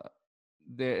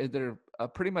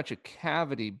pretty much a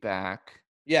cavity back.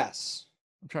 Yes.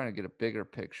 I'm trying to get a bigger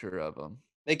picture of them.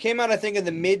 They came out, I think, in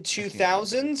the mid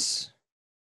 2000s.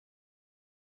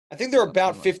 I think they're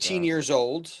about 15 years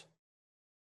old.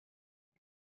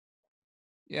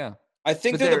 Yeah. I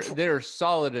think they're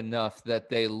solid enough that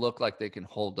they look like they can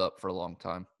hold up for a long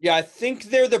time. Yeah, I think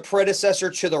they're the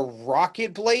predecessor to the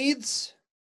Rocket Blades.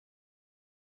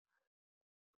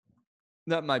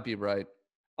 That might be right.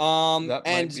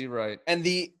 Might be right. And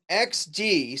the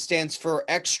XD stands for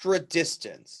extra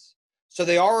distance. So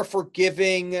they are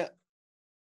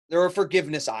they're a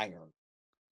forgiveness iron.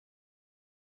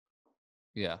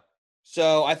 Yeah.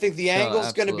 So I think the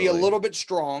angle's going to be a little bit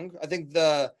strong. I think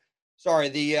I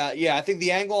think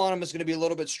the angle on them is going to be a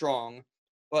little bit strong,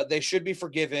 but they should be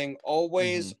forgiving.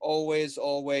 Always, always,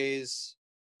 always.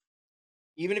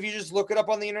 Even if you just look it up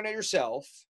on the internet yourself,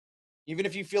 even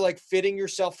if you feel like fitting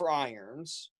yourself for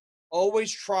irons, always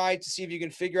try to see if you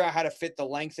can figure out how to fit the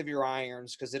length of your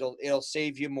irons because it'll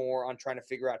save you more on trying to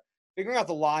figuring out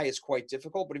the lie is quite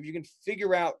difficult, but if you can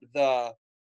figure out the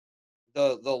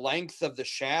length of the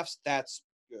shafts, that's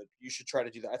good. You should try to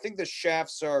do that. I think the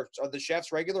shafts are the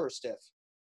shafts regular or stiff?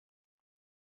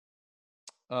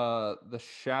 The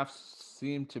shafts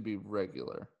seem to be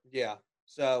regular. Yeah.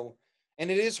 So, and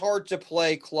it is hard to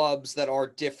play clubs that are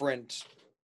different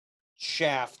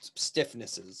shaft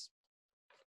stiffnesses.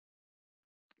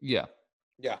 Yeah.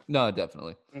 Yeah. No,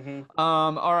 definitely.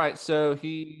 All right. So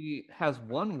he has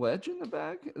 1 wedge in the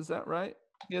bag. Is that right?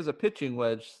 He has a pitching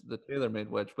wedge, the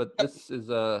tailor-made wedge, but this is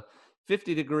a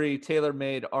 50 degree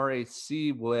tailor-made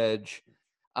RAC wedge.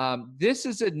 This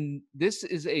is a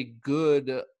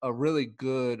really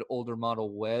good older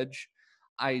model wedge.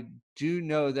 I do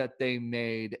know that they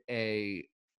made a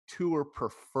tour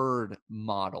preferred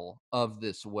model of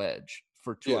this wedge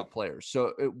for tour players.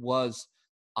 So it was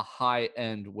a high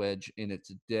end wedge in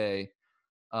its day.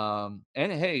 And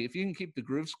hey, if you can keep the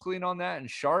grooves clean on that and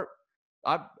sharp,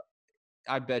 I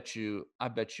bet you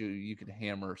you could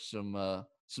hammer some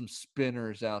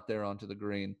spinners out there onto the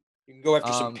green. You can go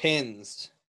after some Um,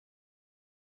 pins.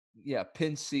 Yeah,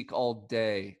 pin seek all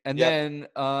day. And Yep. then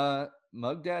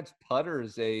Mug Dad's putter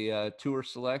is a Tour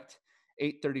Select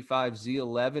 835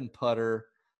 Z11 putter.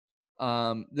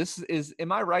 Am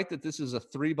I right that this is a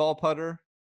 3-ball putter?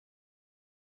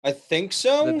 I think That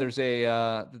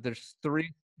so. there's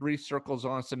three circles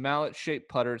on it. It's a mallet shaped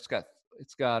putter. It's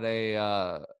got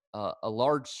a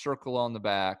large circle on the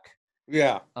back.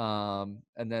 Yeah.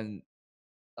 And then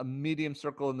a medium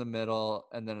circle in the middle,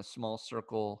 and then a small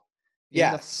circle in the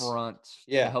Yes. front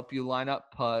Yeah. to help you line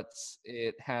up putts.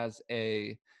 It has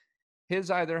his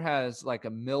either has like a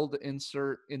milled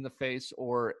insert in the face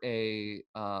or a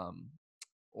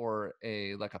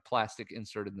like a plastic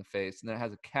insert in the face, and then it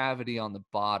has a cavity on the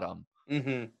bottom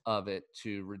of it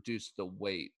to reduce the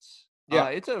weight. Yeah.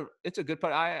 It's a good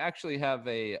putt. I actually have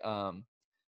a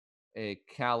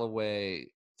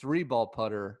Callaway 3-ball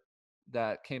putter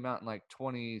that came out in like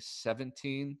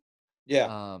 2017.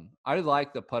 Yeah. I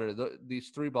like the putter.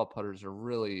 These 3-ball putters are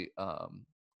really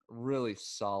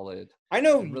solid. I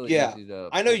know. And really Yeah. easy to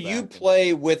I know pull you back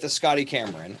play with a Scotty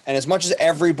Cameron, and as much as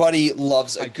everybody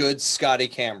loves a good Scotty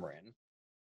Cameron,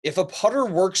 if a putter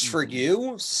works for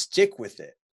you, stick with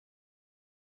it.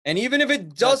 And even if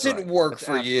it doesn't work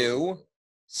for you,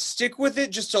 stick with it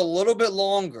just a little bit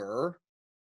longer.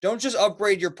 Don't just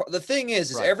upgrade your. The thing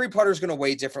is every putter is going to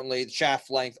weigh differently, shaft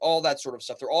length, all that sort of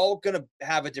stuff. They're all going to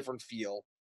have a different feel.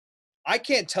 I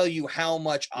can't tell you how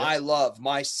much I love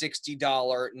my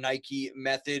 $60 Nike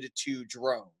Method 2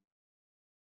 drone,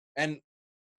 and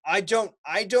I don't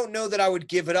know that I would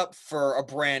give it up for a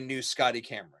brand new Scotty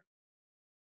Cameron.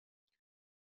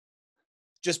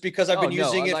 Just because I've been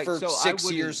using it for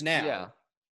 6 years now.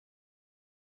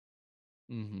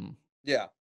 Yeah. Yeah.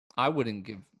 I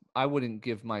wouldn't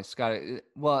give my Scotty.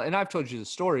 Well, and I've told you the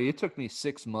story. It took me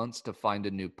 6 months to find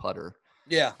a new putter.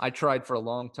 Yeah. I tried for a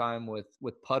long time with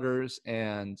putters,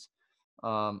 and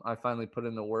I finally put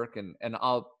in the work, and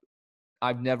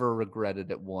I've never regretted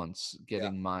it once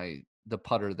getting the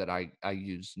putter that I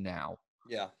use now.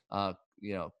 Yeah.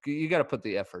 You got to put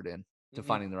the effort in to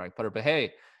finding the right putter. But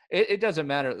hey, it doesn't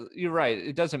matter. You're right.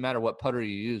 It doesn't matter what putter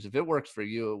you use. If it works for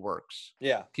you, it works.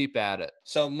 Yeah. Keep at it.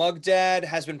 So Mug Dad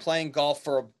has been playing golf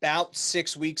for about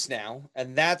 6 weeks now,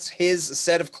 and that's his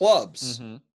set of clubs.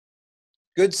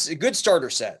 Good starter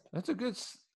set.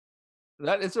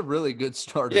 That is a really good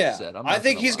starter set. I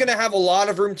think he's going to have a lot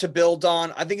of room to build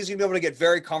on. I think he's going to be able to get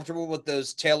very comfortable with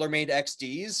those TaylorMade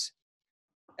XDs.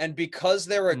 And because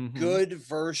they're a good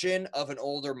version of an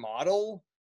older model,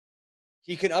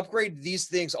 he can upgrade these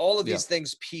things, all of these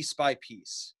things piece by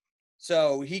piece.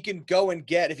 So he can go and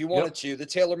get, if he wanted to, the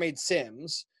TaylorMade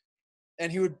Sims,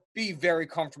 and he would be very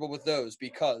comfortable with those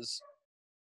because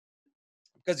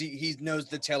he knows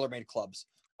the TaylorMade clubs.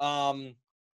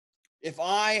 If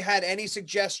I had any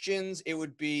suggestions, it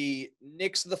would be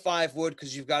nix the 5-wood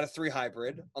because you've got a 3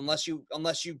 hybrid. Unless you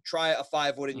try a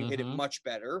 5-wood and you hit it much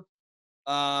better.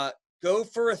 Go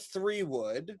for a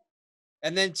 3-wood,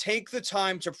 and then take the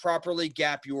time to properly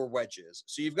gap your wedges.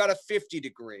 So you've got a 50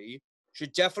 degree,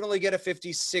 should definitely get a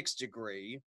 56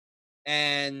 degree,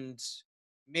 and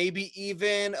maybe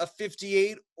even a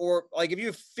 58, or like if you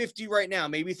have 50 right now,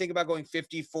 maybe think about going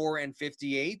 54 and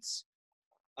 58s.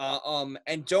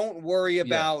 And don't worry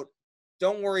about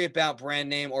brand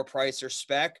name or price or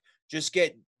spec. Just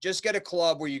get a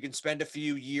club where you can spend a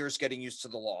few years getting used to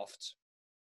the loft.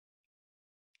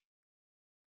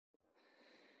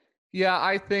 Yeah,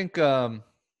 I think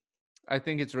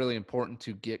it's really important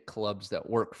to get clubs that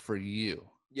work for you.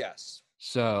 Yes.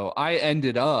 So I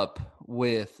ended up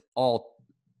with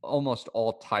almost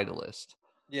all Titleist.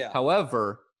 Yeah.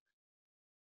 However,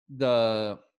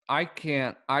 I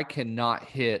cannot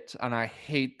hit, and I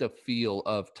hate the feel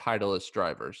of Titleist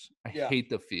drivers. I hate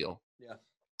the feel. Yeah.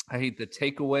 I hate the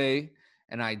takeaway,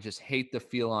 and I just hate the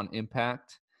feel on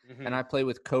impact. And I play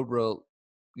with Cobra,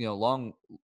 long,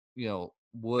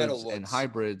 woods and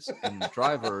hybrids and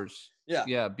drivers.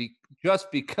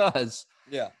 Just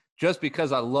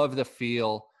because I love the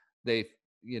feel. They're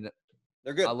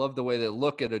good. I love the way they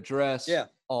look at a dress. Yeah.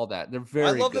 All that. They're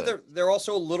very good. That they're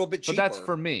also a little bit cheaper. But that's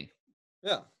for me.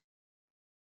 Yeah.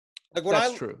 Like when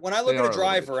I look at a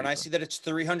driver and I see that it's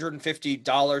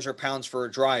 $350 or pounds for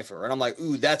a driver, and I'm like,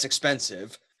 ooh, that's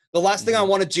expensive. The last thing I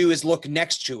want to do is look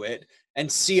next to it and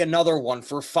see another one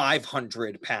for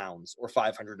 500 pounds or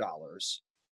 $500.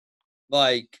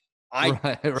 Like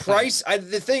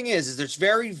the thing is there's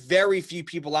very, very few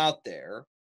people out there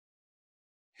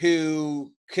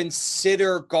who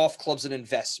consider golf clubs an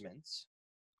investment.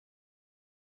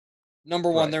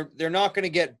 Number one, they're not going to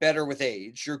get better with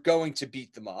age. You're going to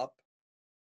beat them up.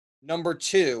 Number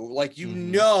two, like, you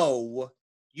know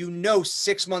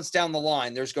 6 months down the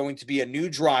line, there's going to be a new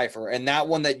driver, and that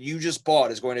one that you just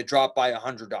bought is going to drop by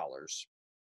 $100.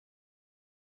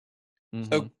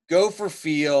 So go for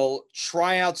feel,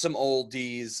 try out some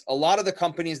oldies. A lot of the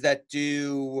companies that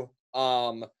do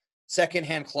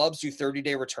secondhand clubs do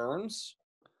 30-day returns.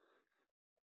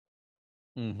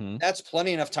 That's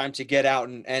plenty enough time to get out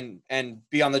and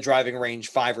be on the driving range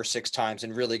 5 or 6 times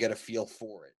and really get a feel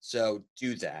for it. So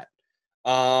do that.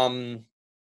 Absolutely.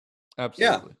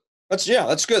 That's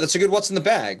good. That's a good what's in the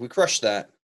bag. We crushed that.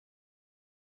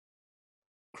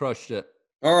 Crushed it.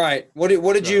 All right. What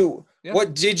did you do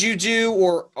what did you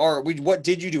do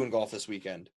in golf this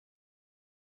weekend?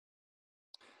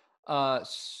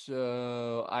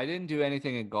 So I didn't do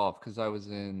anything in golf because I was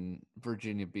in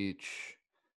Virginia Beach.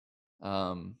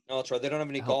 No, that's right. They don't have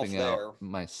any golf helping there. out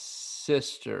my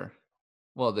sister.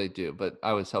 Well, they do, but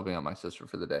I was helping out my sister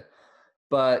for the day.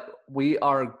 But we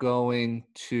are going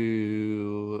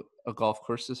to a golf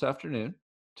course this afternoon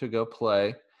to go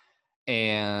play.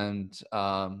 And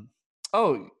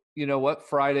you know what?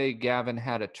 Friday, Gavin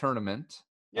had a tournament.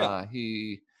 Yeah.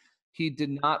 He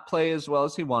did not play as well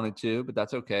as he wanted to, but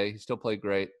that's okay. He still played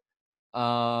great.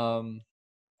 And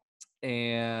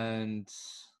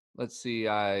let's see,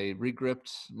 I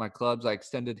regripped my clubs. I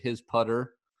extended his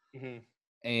putter.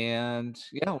 And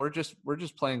yeah, we're just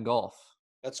playing golf.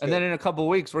 That's good. And then in a couple of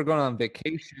weeks, we're going on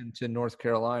vacation to North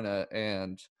Carolina,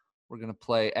 and we're going to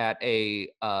play at a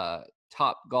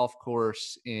top golf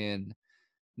course in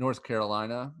North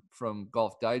Carolina from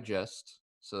Golf Digest.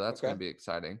 So that's going to be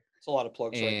exciting. It's a lot of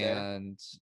plugs right there. And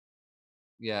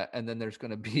yeah, and then there's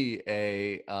going to be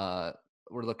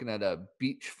we're looking at a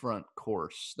beachfront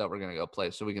course that we're going to go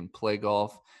play, so we can play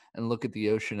golf and look at the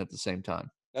ocean at the same time.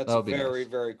 That's very,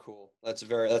 very cool. That's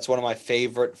one of my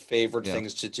favorite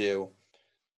things to do.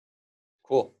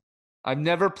 Cool. I've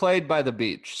never played by the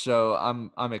beach, so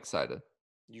I'm excited.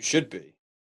 You should be.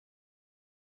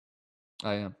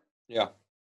 I am. Yeah.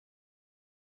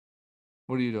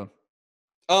 What are you doing?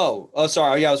 Oh,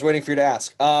 sorry. Yeah, I was waiting for you to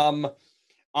ask.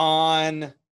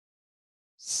 On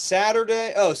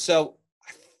Saturday. Oh, so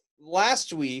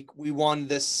last week we won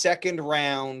the second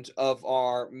round of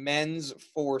our men's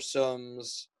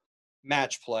foursomes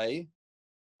match play.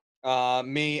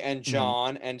 Me and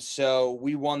John, and so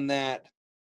we won that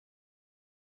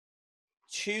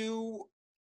 2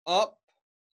 up,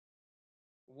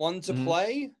 1 to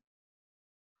play.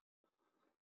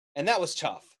 And that was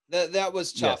tough. That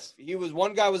was tough. Yes.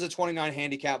 One guy was a 29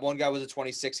 handicap, one guy was a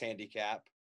 26 handicap.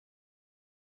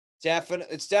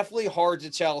 It's definitely hard to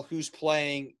tell who's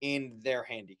playing in their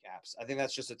handicaps. I think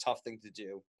that's just a tough thing to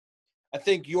do. I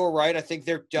think you're right. I think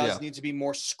there does need to be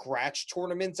more scratch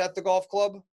tournaments at the golf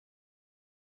club.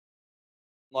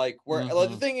 Like, where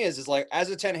the thing is like, as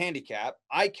a 10 handicap,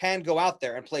 I can go out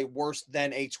there and play worse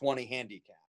than a 20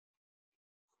 handicap.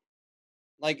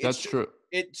 Like, that's true.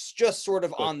 It's just sort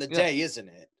of on the day, isn't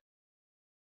it?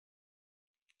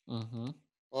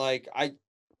 Like, I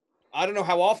don't know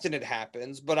how often it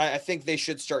happens, but I think they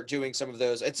should start doing some of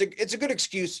those. It's a good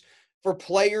excuse for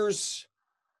players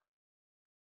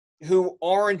who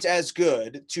aren't as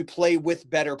good to play with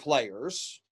better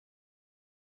players.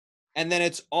 And then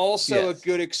it's also a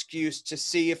good excuse to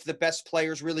see if the best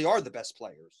players really are the best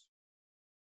players.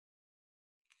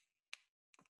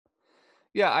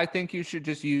 Yeah, I think you should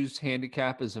just use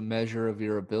handicap as a measure of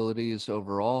your abilities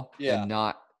overall, and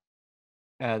not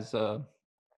as a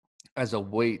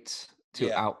weight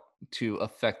to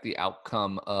affect the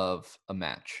outcome of a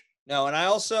match. No, and I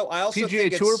also PGA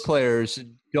think Tour players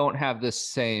don't have the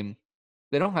same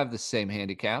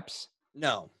handicaps.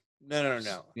 No. You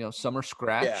know, some are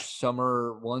scratch, some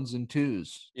are 1s and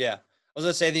 2s. Yeah. I was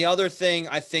gonna say the other thing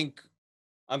I think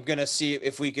I'm gonna see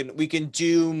if we can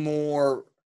do more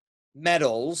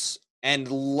medals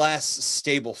and less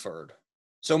Stableford.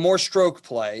 So more stroke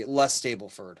play, less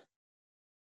Stableford.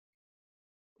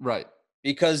 Right.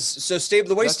 Because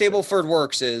the way Stableford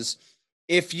works is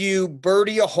if you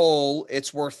birdie a hole,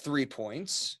 it's worth 3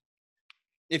 points.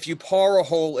 If you par a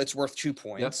hole, it's worth 2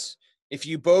 points. If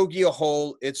you bogey a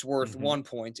hole, it's worth 1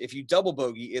 point. If you double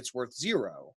bogey, it's worth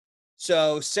 0.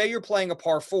 So say you're playing a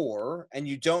par 4 and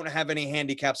you don't have any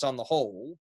handicaps on the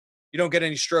hole, you don't get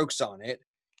any strokes on it,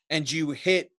 and you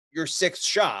hit your 6th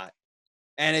shot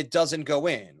and it doesn't go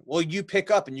in. Well, you pick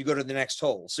up and you go to the next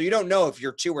hole. So you don't know if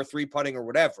you're 2 or 3 putting or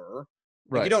whatever.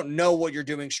 Like, you don't know what you're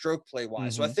doing stroke play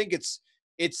wise. So I think it's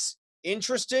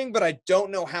interesting, but I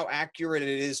don't know how accurate it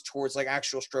is towards like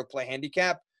actual stroke play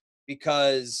handicap,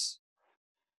 because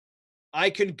I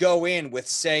could go in with,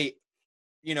 say,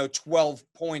 12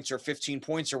 points or 15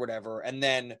 points or whatever, and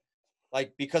then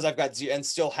like, because I've got and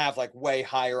still have like way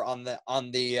higher on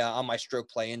my stroke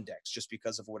play index just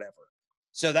because of whatever.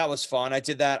 So that was fun. I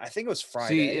did that. I think it was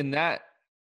Friday. See, in that.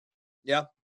 Yeah.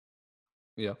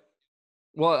 Yeah.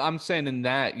 Well, I'm saying in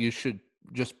that you should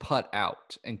just putt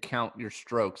out and count your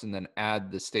strokes and then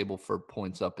add the stable for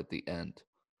points up at the end.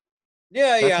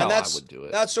 Yeah, That's yeah, how and I would do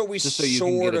it. That's what we just so you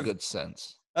can get a good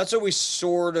sense. That's what we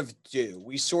sort of do.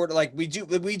 We sort of like we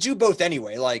do both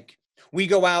anyway. Like, we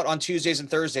go out on Tuesdays and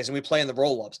Thursdays and we play in the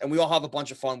roll-ups, and we all have a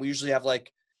bunch of fun. We usually have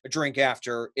like a drink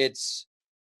after. It's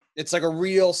like a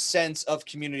real sense of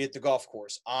community at the golf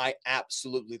course. I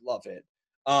absolutely love it.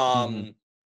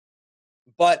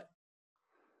 But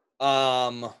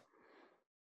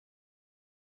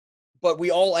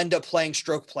we all end up playing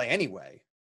stroke play anyway.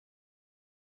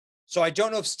 So I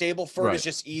don't know if Stableford is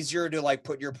just easier to like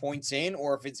put your points in,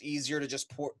 or if it's easier to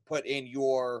just put in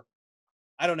your,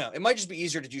 I don't know. It might just be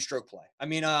easier to do stroke play. I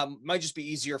mean, might just be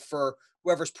easier for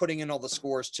whoever's putting in all the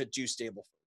scores to do Stableford.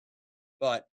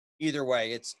 But either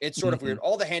way, it's sort of weird.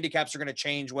 All the handicaps are going to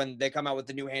change when they come out with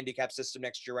the new handicap system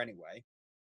next year anyway.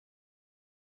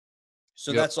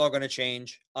 So that's all going to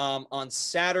change. On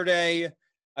Saturday,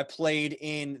 I played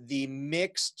in the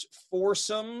mixed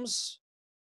foursomes.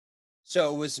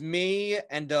 So it was me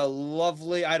and I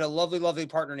had a lovely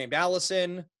partner named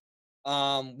Allison.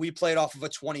 We played off of a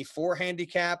 24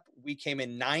 handicap. We came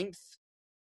in 9th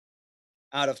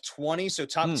out of 20. So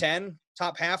top 10,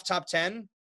 top half, top 10.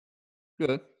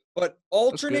 Good. But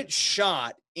alternate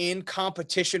shot in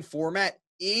competition format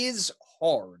is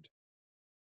hard.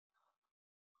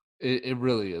 It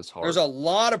really is hard. There's a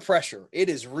lot of pressure. It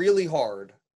is really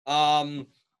hard. And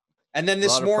then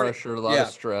this morning, a lot of pressure, a lot of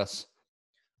stress.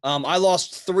 I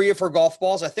lost 3 of her golf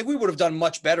balls. I think we would have done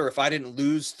much better if I didn't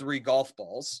lose 3 golf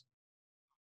balls.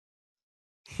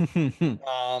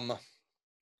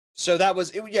 So that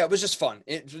was it. Yeah, it was just fun.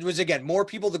 It was, again, more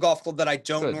people at the golf club that I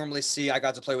don't normally see. I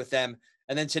got to play with them.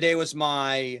 And then today was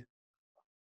my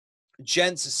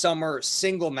gents summer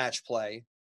single match play.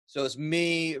 So it's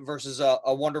me versus a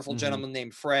wonderful gentleman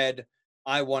named Fred.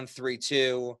 I won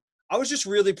 3-2. I was just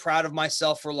really proud of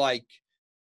myself for like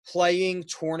playing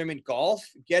tournament golf,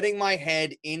 getting my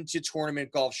head into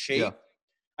tournament golf shape. Yeah.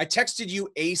 I texted you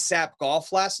ASAP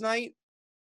golf last night.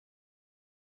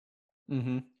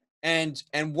 And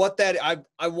what that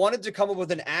I wanted to come up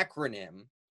with an acronym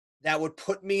that would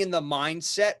put me in the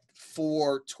mindset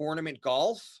for tournament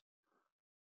golf.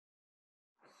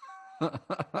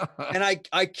 And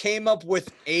I came up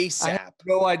with ASAP. I have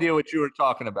no idea what you were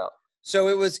talking about. So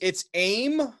it's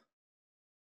aim,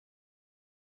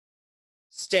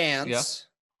 stance,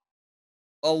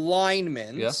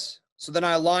 alignment. So then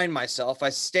I align myself. I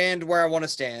stand where I want to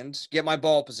stand, get my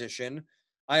ball position.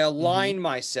 I align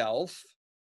myself.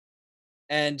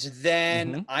 And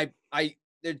then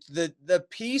the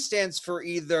P stands for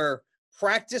either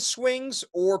practice swings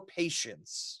or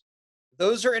patience.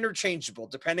 Those are interchangeable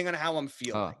depending on how I'm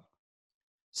feeling.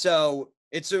 So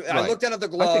I look down at the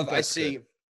glove, I see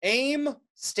aim,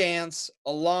 stance,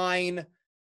 align,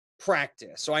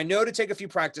 practice. So I know to take a few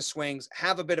practice swings,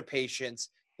 have a bit of patience,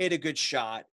 hit a good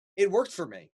shot. It worked for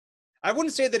me. I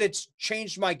wouldn't say that it's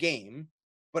changed my game,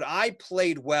 but I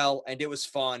played well and it was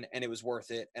fun and it was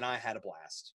worth it and I had a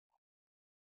blast.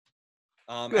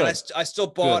 And I still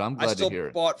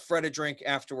bought Fred a drink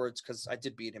afterwards because I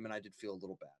did beat him and I did feel a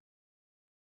little bad.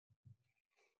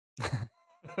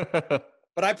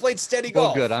 But I played steady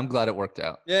golf. Well, good. I'm glad it worked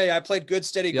out. Yeah, I played good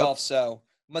steady golf. So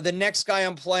the next guy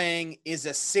I'm playing is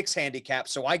a 6 handicap,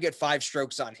 so I get 5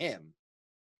 strokes on him.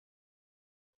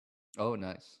 Oh,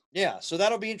 nice. Yeah, so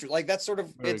that'll be interesting. Like, that's sort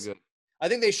of very good. I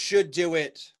think they should do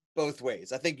it both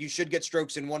ways. I think you should get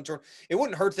strokes in one tour. It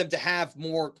wouldn't hurt them to have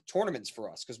more tournaments for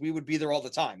us because we would be there all the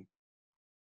time.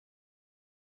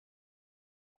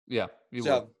 Yeah, you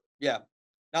would. Yeah.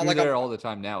 Not like there all the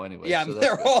time now anyway. Yeah, I'm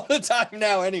there all the time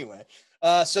now anyway.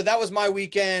 So that was my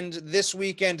weekend. This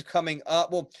weekend coming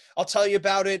up, well, I'll tell you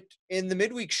about it in the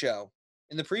midweek show,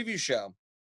 in the preview show.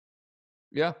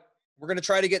 Yeah. We're going to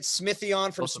try to get Smithy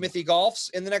on from Smithy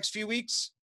Golfs in the next few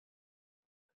weeks.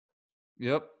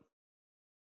 Yep.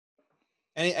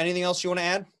 Anything else you want to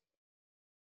add?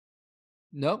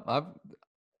 No,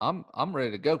 I'm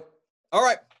ready to go. All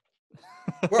right.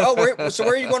 So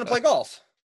where are you going to play golf?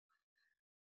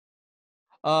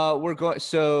 We're going.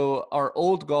 So our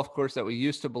old golf course that we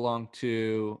used to belong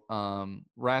to,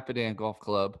 Rapidan Golf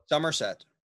Club, Somerset,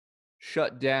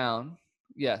 shut down.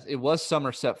 Yes, it was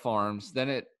Somerset Farms. Then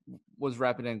it was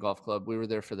Rapid End Golf Club. We were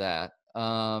there for that.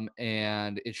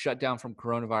 And it shut down from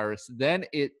coronavirus. Then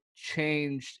it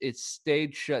changed. It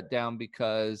stayed shut down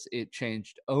because it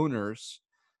changed owners.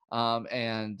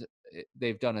 And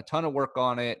they've done a ton of work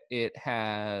on it. It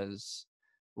has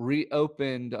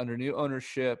reopened under new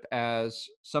ownership as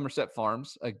Somerset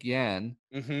Farms again.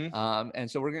 And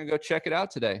so we're going to go check it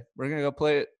out today. We're going to go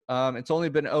play it. It's only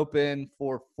been open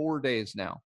for 4 days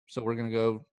now. So we're going to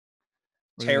go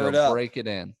tear it up. Break it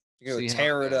in. You're going to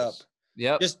tear it up.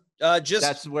 Yep. Just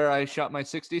that's where I shot my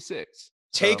 66.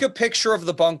 Take a picture of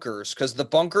the bunkers, because the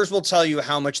bunkers will tell you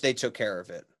how much they took care of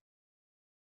it.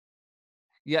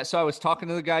 Yeah, so I was talking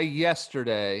to the guy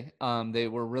yesterday. They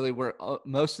were really where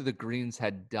most of the greens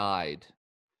had died,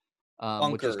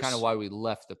 which is kind of why we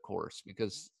left the course.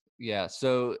 Because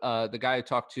so the guy I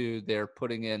talked to, they're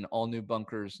putting in all new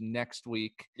bunkers next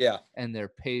week. Yeah, and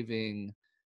they're paving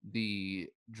the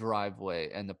driveway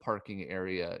and the parking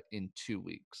area in 2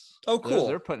 weeks. Oh, cool!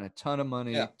 They're putting a ton of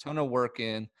money, ton of work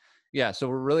in. Yeah, so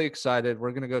we're really excited.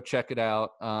 We're going to go check it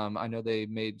out. I know they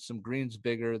made some greens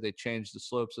bigger. They changed the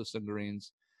slopes of some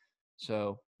greens.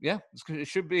 So, yeah, it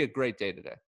should be a great day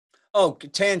today. Oh,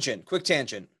 quick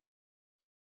tangent.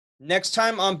 Next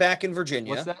time I'm back in Virginia.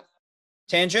 What's that?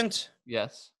 Tangent?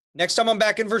 Yes. Next time I'm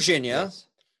back in Virginia,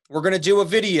 we're going to do a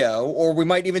video, or we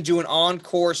might even do an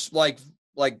on-course like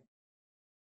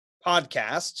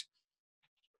podcast.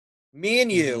 Me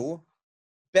and you,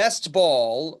 best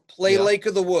ball, play Lake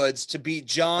of the Woods to beat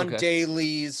John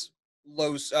Daly's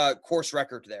course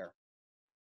record there.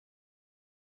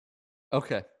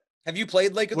 Okay. Have you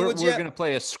played Lake of the Woods yet? We're going to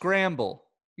play a scramble.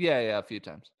 Yeah, a few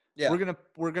times. Yeah.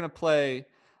 We're going to play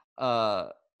a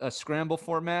scramble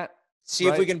format. See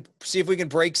if we can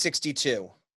break 62.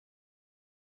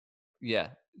 Yeah.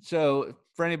 So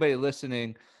for anybody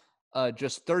listening,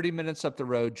 just 30 minutes up the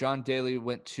road, John Daly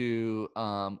went to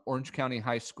Orange County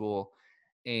High School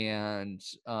and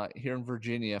here in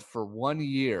Virginia for 1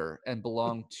 year and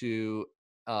belonged to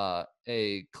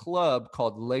a club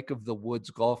called Lake of the Woods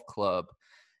Golf Club.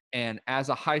 And as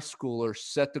a high schooler,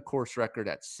 set the course record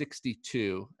at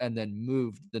 62 and then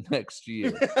moved the next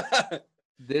year.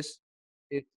 It's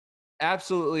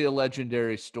absolutely a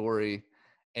legendary story.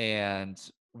 And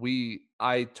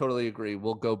I totally agree.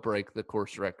 We'll go break the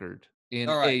course record in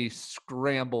a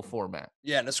scramble format.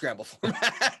 Yeah, in a scramble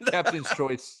format. Captain's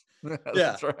choice.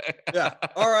 That's right. Yeah.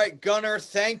 All right, Gunnar,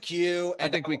 thank you. And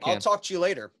I think we can. I'll talk to you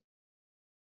later.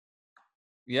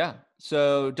 Yeah.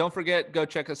 So don't forget, go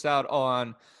check us out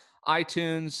on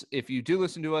iTunes. If you do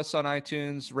listen to us on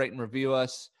iTunes, rate and review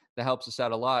us. That helps us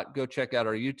out a lot. Go check out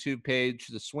our YouTube page,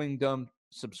 The Swingdom.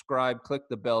 Subscribe, click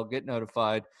the bell, get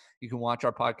notified. You can watch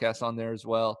our podcast on there as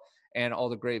well. And all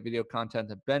the great video content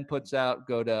that Ben puts out.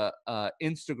 Go to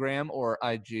Instagram, or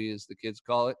IG as the kids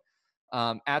call it,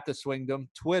 at The Swingdom,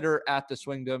 Twitter at The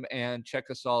Swingdom, and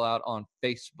check us all out on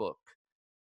Facebook.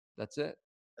 That's it.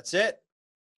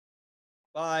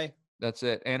 Bye. That's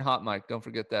it. And hot mic. Don't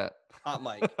forget that. Hot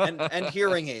mic. And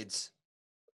hearing aids.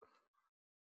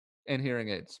 And hearing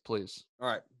aids, please. All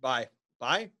right. Bye.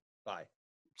 Bye.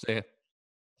 See ya.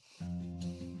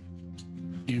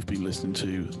 You've been listening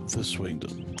to The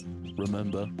Swingdom.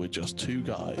 Remember, we're just two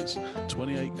guys,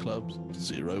 28 clubs,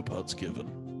 0 putts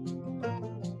given.